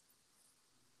things,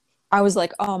 I was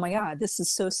like, oh my God, this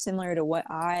is so similar to what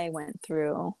I went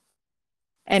through.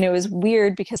 And it was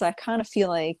weird because I kind of felt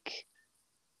like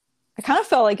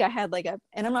I had like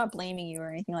and I'm not blaming you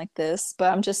or anything like this,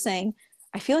 but I'm just saying,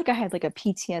 I feel like I had like a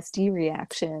PTSD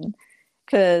reaction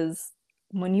because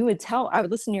when you would I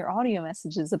would listen to your audio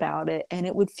messages about it, and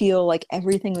it would feel like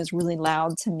everything was really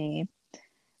loud to me.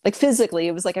 Like physically,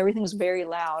 it was like everything was very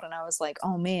loud. And I was like,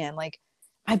 oh man, like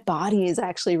my body is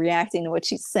actually reacting to what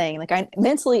she's saying. Like, I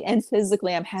mentally and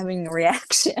physically, I'm having a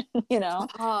reaction,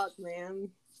 Oh, man.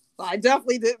 I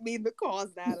definitely didn't mean to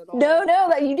cause that at all. No,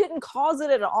 that you didn't cause it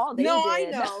at all. They did.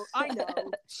 I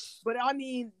know. But I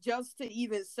mean, just to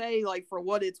even say, like, for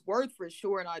what it's worth, for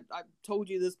sure, and I've told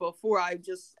you this before, I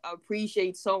just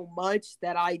appreciate so much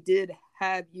that I did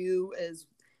have you as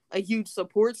a huge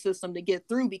support system to get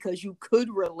through, because you could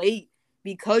relate,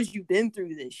 because you've been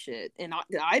through this shit. And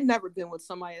I'd never been with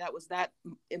somebody that was that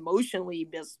emotionally,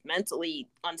 just mentally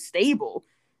unstable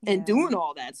and doing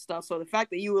all that stuff. So the fact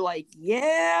that you were like,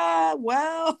 yeah,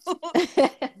 well,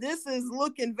 this is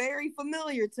looking very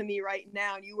familiar to me right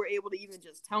now, and you were able to even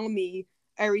just tell me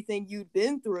everything you'd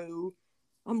been through,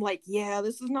 I'm like, yeah,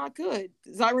 this is not good.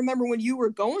 Because I remember when you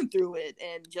were going through it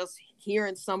and just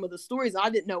hearing some of the stories, I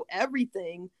didn't know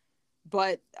everything.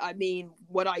 But I mean,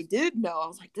 what I did know, I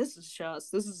was like, this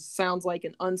sounds like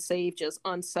an unsafe, just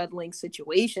unsettling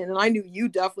situation. And I knew you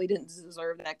definitely didn't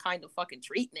deserve that kind of fucking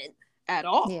treatment at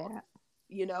all. Yeah.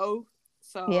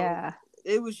 So yeah,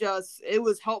 it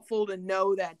was helpful to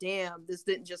know that, damn, this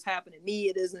didn't just happen to me.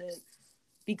 It isn't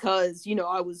because,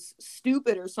 I was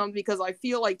stupid or something, because I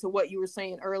feel like, to what you were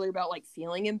saying earlier about like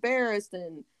feeling embarrassed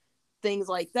and things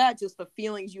like that, just the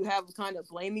feelings you have of kind of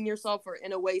blaming yourself, or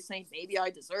in a way saying maybe I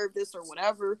deserve this or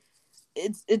whatever.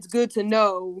 It's good to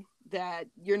know that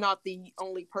you're not the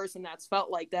only person that's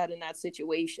felt like that in that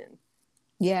situation.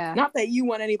 Yeah. Not that you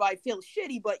want anybody to feel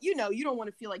shitty, but you don't want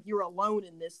to feel like you're alone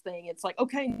in this thing. It's like,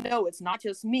 okay, no, it's not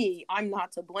just me. I'm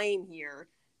not to blame here.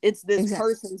 It's this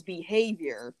person's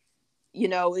behavior.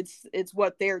 It's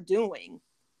what they're doing.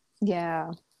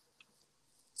 Yeah.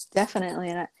 Definitely.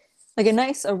 And like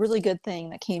a really good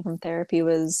thing that came from therapy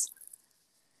was,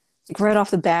 like, right off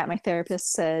the bat, my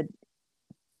therapist said,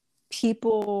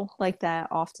 people like that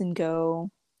often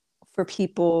go for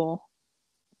people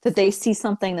that they see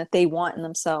something that they want in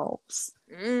themselves.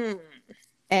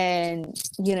 And,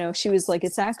 she was like,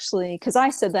 it's actually, because I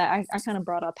said that, I kind of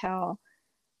brought up how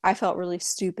I felt really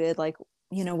stupid. Like,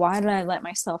 why did I let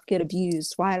myself get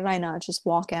abused? Why did I not just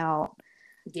walk out?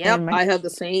 Yep, And I had the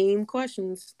same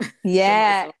questions for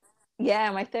yeah, myself.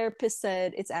 yeah, my therapist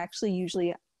said it's actually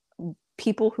usually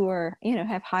people who are,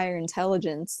 have higher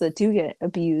intelligence that do get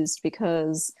abused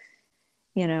because,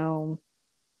 you know,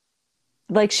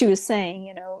 like she was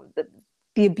saying,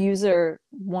 the abuser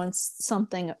wants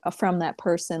something from that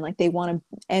person. Like they want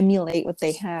to emulate what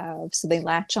they have. So they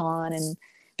latch on. And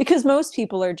because most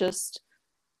people are just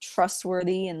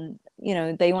trustworthy and,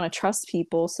 they want to trust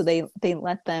people. So they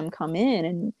let them come in.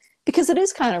 And because it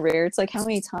is kind of rare, it's like how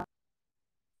many times,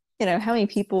 how many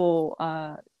people,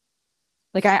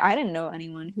 like I didn't know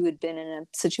anyone who had been in a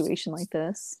situation like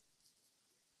this.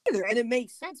 Either. And it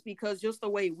makes sense because just the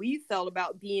way we felt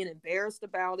about being embarrassed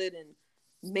about it and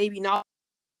maybe not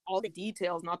all the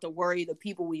details, not to worry the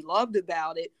people we loved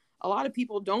about it, a lot of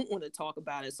people don't want to talk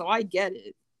about it. So I get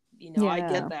it. I Yeah,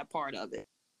 get that part of it.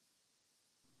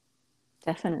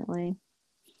 definitely.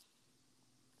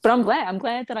 But I'm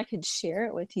glad that I could share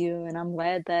it with you, and I'm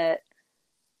glad that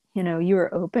you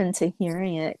were open to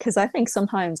hearing it, because I think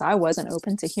sometimes I wasn't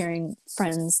open to hearing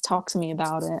friends talk to me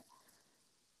about it.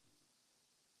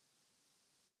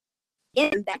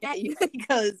 And that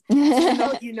because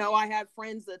I had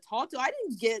friends that talked to. I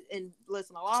didn't get, and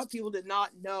listen, a lot of people did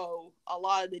not know a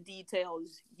lot of the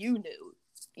details you knew.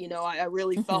 I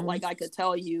really felt like I could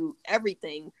tell you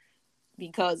everything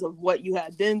because of what you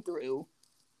had been through,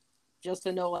 just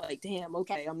to know, like, damn,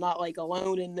 okay, I'm not like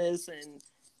alone in this. And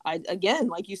I, again,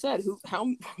 like you said,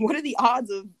 what are the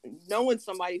odds of knowing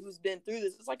somebody who's been through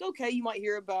this? It's like, okay, you might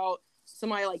hear about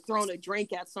somebody like throwing a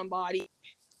drink at somebody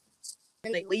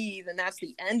and they leave and that's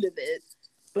the end of it,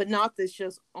 but not this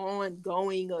just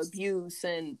ongoing abuse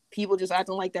and people just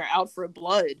acting like they're out for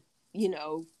blood,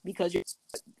 because you're,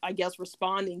 I guess,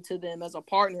 responding to them as a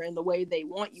partner in the way they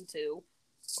want you to,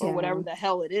 or whatever the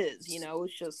hell it is.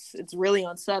 It's really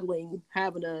unsettling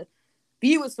having to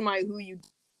be with somebody who you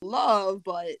love,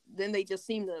 but then they just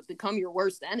seem to become your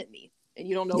worst enemy and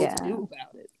you don't know what to do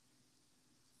about it.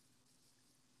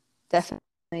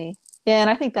 Definitely. Yeah, and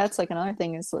I think that's like another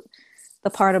thing is the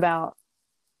part about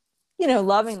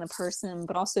loving the person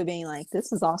but also being like,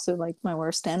 this is also like my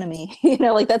worst enemy.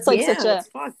 Like that's like such a, it's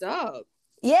fucked up.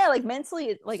 Yeah, like mentally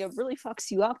it really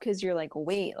fucks you up because you're like,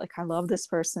 wait, like I love this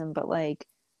person but like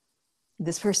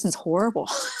this person's horrible.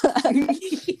 Yeah,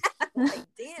 like,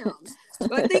 damn.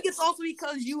 But I think it's also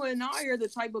because you and I are the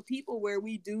type of people where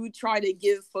we do try to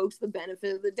give folks the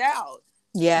benefit of the doubt.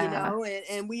 Yeah.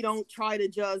 And we don't try to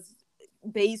just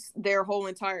base their whole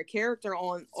entire character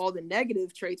on all the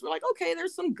negative traits. We're like, okay,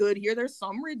 there's some good here, there's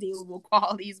some redeemable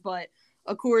qualities, but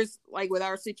of course, like with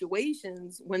our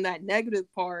situations, when that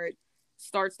negative part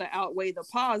starts to outweigh the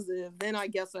positive, then I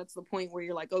guess that's the point where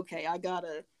you're like, okay, I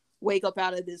gotta wake up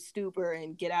out of this stupor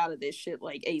and get out of this shit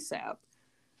like ASAP.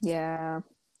 Yeah.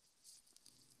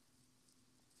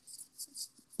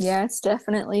 Yeah, it's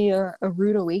definitely a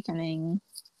rude awakening.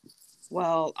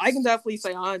 Well, I can definitely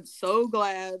say I'm so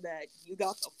glad that you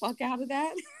got the fuck out of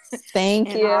that. Thank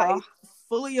and you. I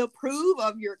fully approve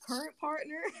of your current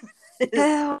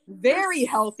partner. Very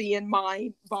healthy in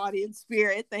mind, body, and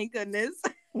spirit. Thank goodness.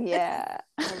 Yeah.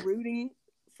 I'm rooting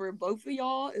for both of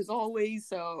y'all as always.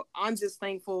 So I'm just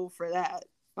thankful for that.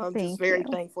 I'm just very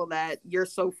thankful that you're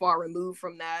so far removed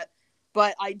from that.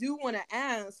 But I do want to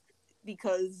ask,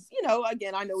 because,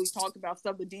 again, I know we've talked about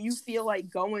stuff, but do you feel like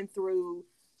going through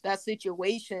that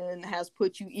situation has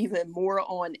put you even more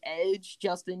on edge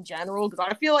just in general? Because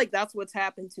I feel like that's what's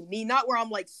happened to me. Not where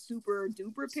I'm like super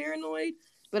duper paranoid,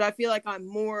 but I feel like I'm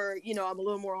more, I'm a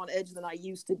little more on edge than I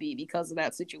used to be because of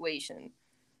that situation.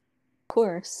 Of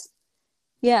course.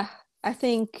 Yeah, I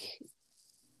think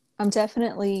I'm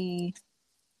definitely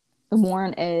more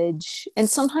on edge. And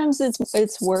sometimes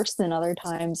it's worse than other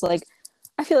times. Like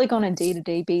I feel like on a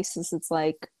day-to-day basis, it's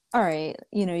like, all right,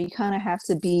 you kind of have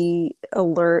to be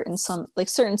alert in some like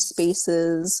certain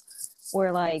spaces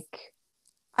where like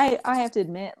I have to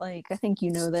admit, like I think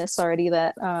this already,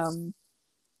 that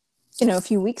a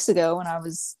few weeks ago when I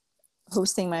was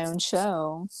hosting my own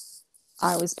show,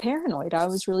 I was paranoid. I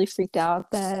was really freaked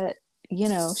out that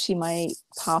she might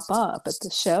pop up at the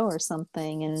show or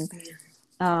something.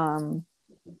 And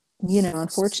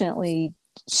unfortunately,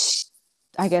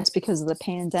 I guess because of the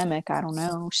pandemic, I don't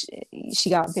know, she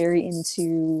got very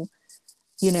into,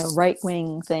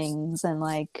 right-wing things and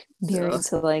like very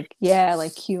into like, yeah,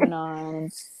 like QAnon.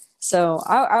 And so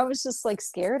I was just like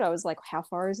scared. I was like, how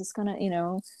far is this gonna,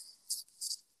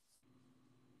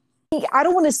 I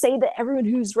don't want to say that everyone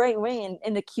who's right-wing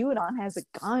and the QAnon has a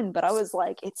gun, but I was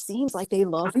like, it seems like they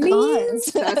love guns.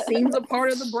 That seems a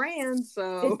part of the brand,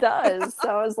 so it does. So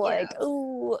I was like,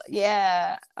 oh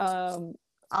yeah.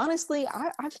 Honestly,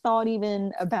 I've thought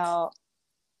even about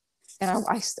and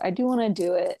I do want to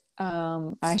do it.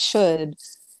 I should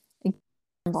get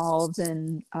involved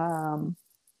in not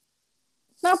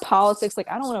politics. Like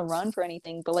I don't want to run for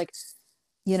anything, but like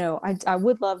I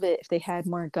would love it if they had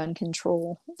more gun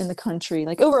control in the country,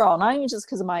 like overall, not even just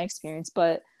because of my experience,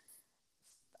 but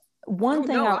one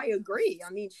thing I agree.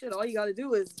 I mean, shit, all you got to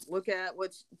do is look at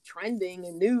what's trending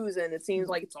in news, and it seems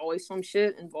like it's always some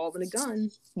shit involving a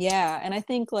gun. Yeah, and I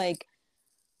think like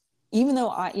even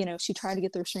though she tried to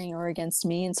get the restraining order against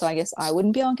me, and so I guess I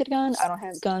wouldn't be able to get a gun. I don't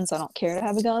have guns. I don't care to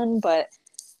have a gun, but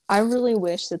I really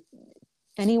wish that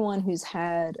anyone who's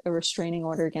had a restraining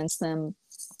order against them,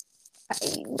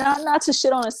 not to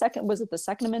shit on was it the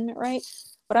Second Amendment, right?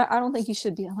 But I don't think you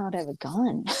should be allowed to have a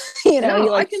gun.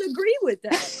 No, I can agree with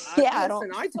that.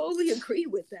 I totally agree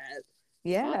with that.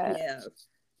 Yeah. Yeah.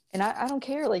 And I don't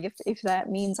care, like, if that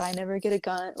means I never get a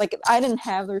gun. Like, I didn't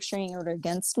have the restraining order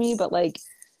against me, but, like,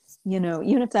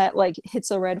 even if that, like,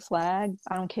 hits a red flag,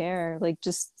 I don't care. Like,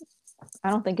 just, I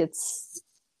don't think it's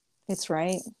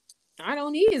right. I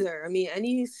don't either. I mean,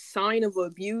 any sign of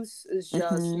abuse is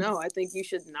just, no, I think you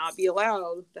should not be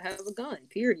allowed to have a gun,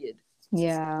 period.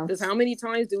 Yeah. Because how many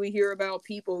times do we hear about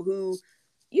people who,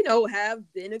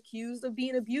 have been accused of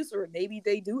being abusive, or maybe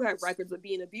they do have records of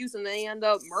being abused and they end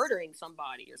up murdering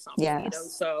somebody or something,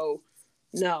 yes. So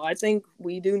no, I think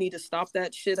we do need to stop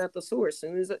that shit at the source.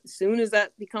 As soon as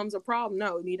that becomes a problem,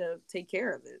 no, we need to take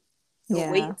care of it.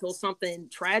 Don't wait until something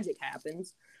tragic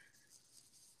happens.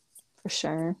 For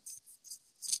sure.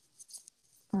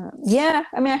 Yeah,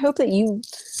 I mean, I hope that you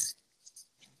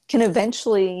can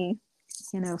eventually,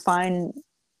 find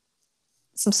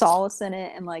some solace in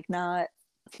it and like not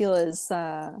feel as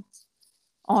on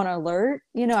alert.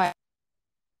 I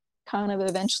kind of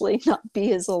eventually not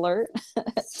be as alert.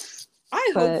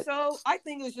 I hope so. I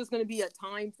think it's just going to be a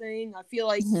time thing. I feel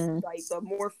like like the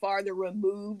more farther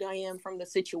removed I am from the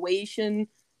situation,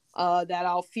 that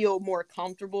I'll feel more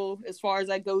comfortable as far as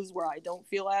that goes, where I don't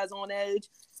feel as on edge.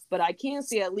 But I can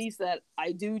say at least that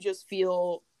I do just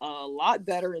feel a lot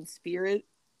better in spirit.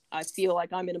 I feel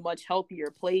like I'm in a much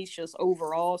healthier place just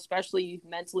overall, especially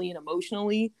mentally and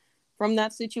emotionally from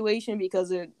that situation,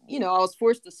 because I was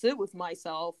forced to sit with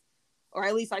myself, or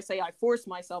at least I forced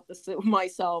myself to sit with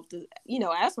myself to,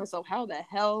 ask myself, how the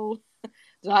hell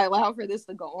did I allow for this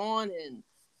to go on? And,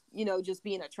 just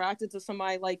being attracted to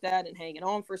somebody like that and hanging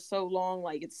on for so long,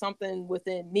 like it's something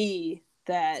within me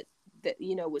that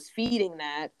was feeding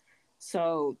that.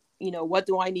 So, what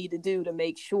do I need to do to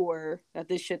make sure that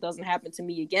this shit doesn't happen to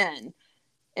me again?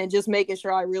 And just making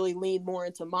sure I really lean more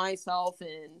into myself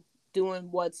and doing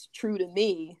what's true to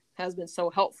me has been so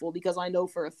helpful, because I know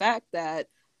for a fact that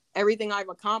everything I've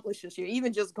accomplished this year,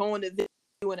 even just going to visit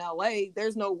in LA,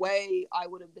 there's no way I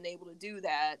would have been able to do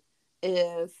that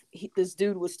if this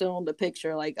dude was still in the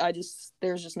picture. Like, there's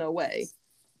just no way.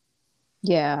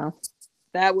 Yeah.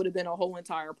 That would have been a whole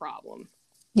entire problem.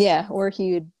 Yeah, or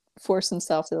he would force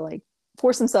himself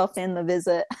in the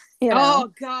visit.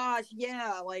 Oh gosh,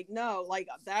 yeah. Like, no, like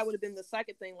that would have been the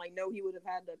second thing. Like, no, he would have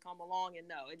had to come along, and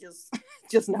no, it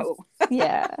just no.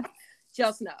 Yeah.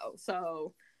 Just no.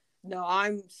 So no,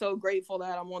 I'm so grateful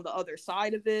that I'm on the other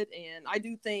side of it, and I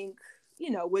do think,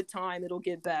 with time it'll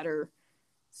get better.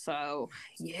 So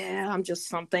yeah, I'm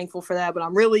thankful for that. But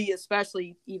I'm really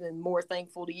especially even more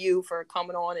thankful to you for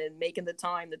coming on and making the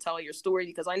time to tell your story,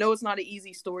 because I know it's not an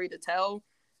easy story to tell,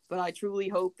 but I truly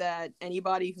hope that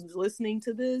anybody who's listening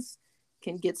to this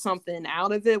can get something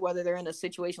out of it, whether they're in a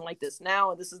situation like this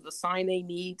now and this is the sign they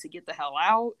need to get the hell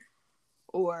out,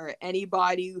 or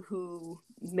anybody who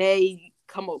may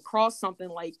come across something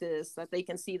like this, that they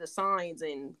can see the signs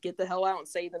and get the hell out and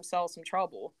save themselves some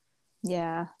trouble.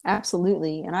 Yeah,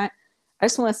 absolutely. And I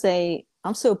just want to say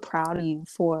I'm so proud of you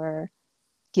for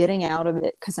getting out of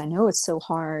it, because I know it's so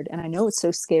hard and I know it's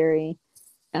so scary.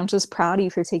 And I'm just proud of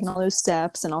you for taking all those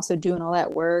steps and also doing all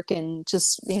that work and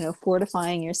just,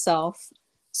 fortifying yourself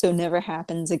so it never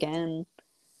happens again.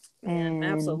 And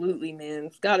absolutely, man.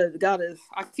 Gotta.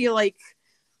 I feel like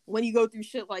when you go through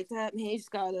shit like that, man, you just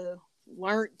gotta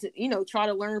learn to, try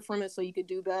to learn from it so you could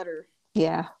do better.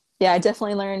 Yeah. Yeah, I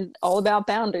definitely learned all about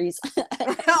boundaries.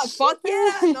 Fuck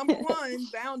yeah, number one,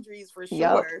 boundaries for sure.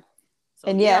 Yep. So,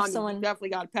 and yeah, someone you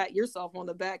definitely got to pat yourself on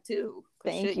the back too.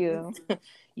 Thank you.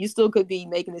 You still could be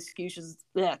making excuses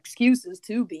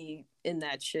to be in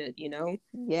that shit,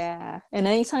 Yeah, and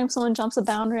anytime someone jumps a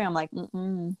boundary, I'm like,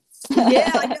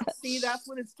 Yeah, I know. See, that's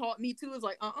what it's taught me too. Is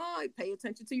like, pay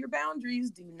attention to your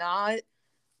boundaries. Do not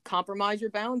compromise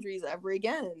your boundaries ever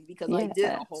again, because I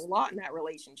did a whole lot in that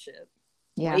relationship.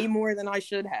 Yeah. Way more than I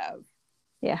should have.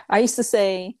 Yeah. I used to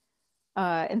say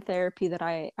in therapy that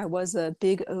I was a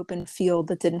big open field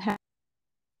that didn't have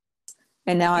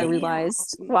And now I Damn.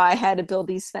 realized why I had to build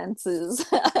these fences.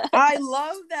 I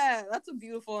love that. That's a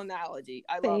beautiful analogy.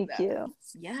 I love that. Thank you.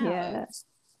 Yeah.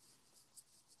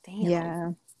 Damn.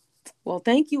 Yeah. Well,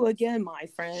 thank you again, my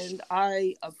friend.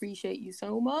 I appreciate you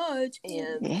so much.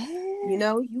 And, you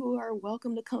know, you are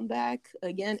welcome to come back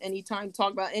again anytime to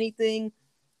talk about anything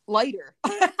lighter.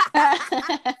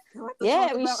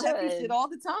 Yeah, we should. Heavy shit should. all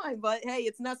the time, but hey,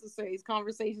 it's necessary. These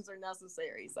conversations are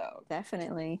necessary. So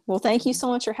Definitely. Well, thank you so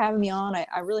much for having me on.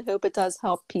 I really hope it does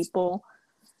help people.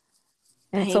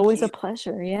 And it's thank always you. a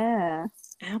pleasure. Yeah.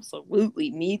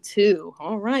 Absolutely. Me too.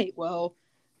 All right. Well,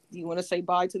 do you want to say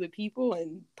bye to the people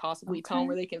and possibly tell them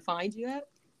where they can find you at?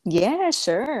 Yeah,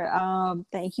 sure.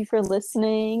 Thank you for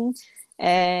listening.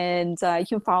 And you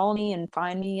can follow me and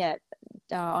find me at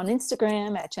on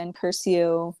Instagram at Jen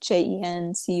Curcio,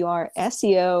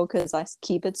 JENCURSEO, because I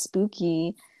keep it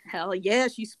spooky. Hell yeah,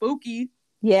 she's spooky.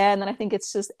 Yeah, and then I think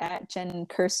it's just at Jen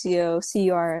Curcio,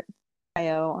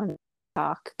 CURIO on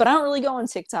TikTok. But I don't really go on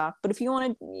TikTok. But if you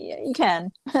want to, yeah, you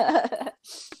can.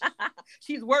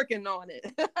 She's working on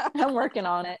it. I'm working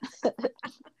on it.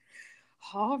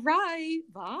 All right.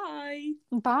 Bye.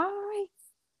 Bye.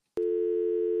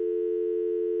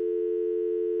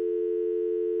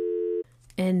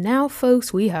 And now,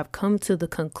 folks, we have come to the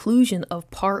conclusion of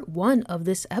part 1 of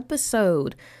this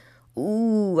episode.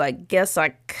 Ooh, I guess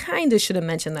I kind of should have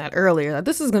mentioned that earlier.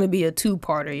 This is going to be a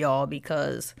 2-parter, y'all,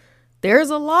 because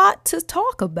there's a lot to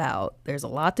talk about. There's a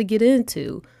lot to get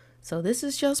into. So this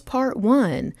is just part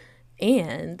 1.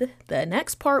 And the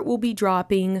next part will be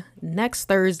dropping next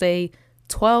Thursday,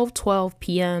 12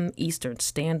 p.m. Eastern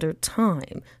Standard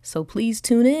Time. So please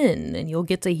tune in and you'll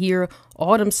get to hear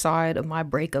Autumn's side of my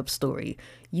breakup story.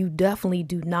 You definitely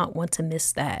do not want to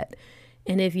miss that.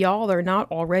 And if y'all are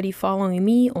not already following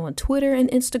me on Twitter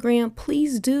and Instagram,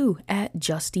 please do at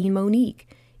Justine Monique,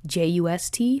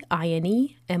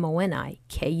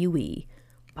 JUSTINEMONIQUE.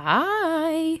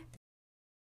 Bye.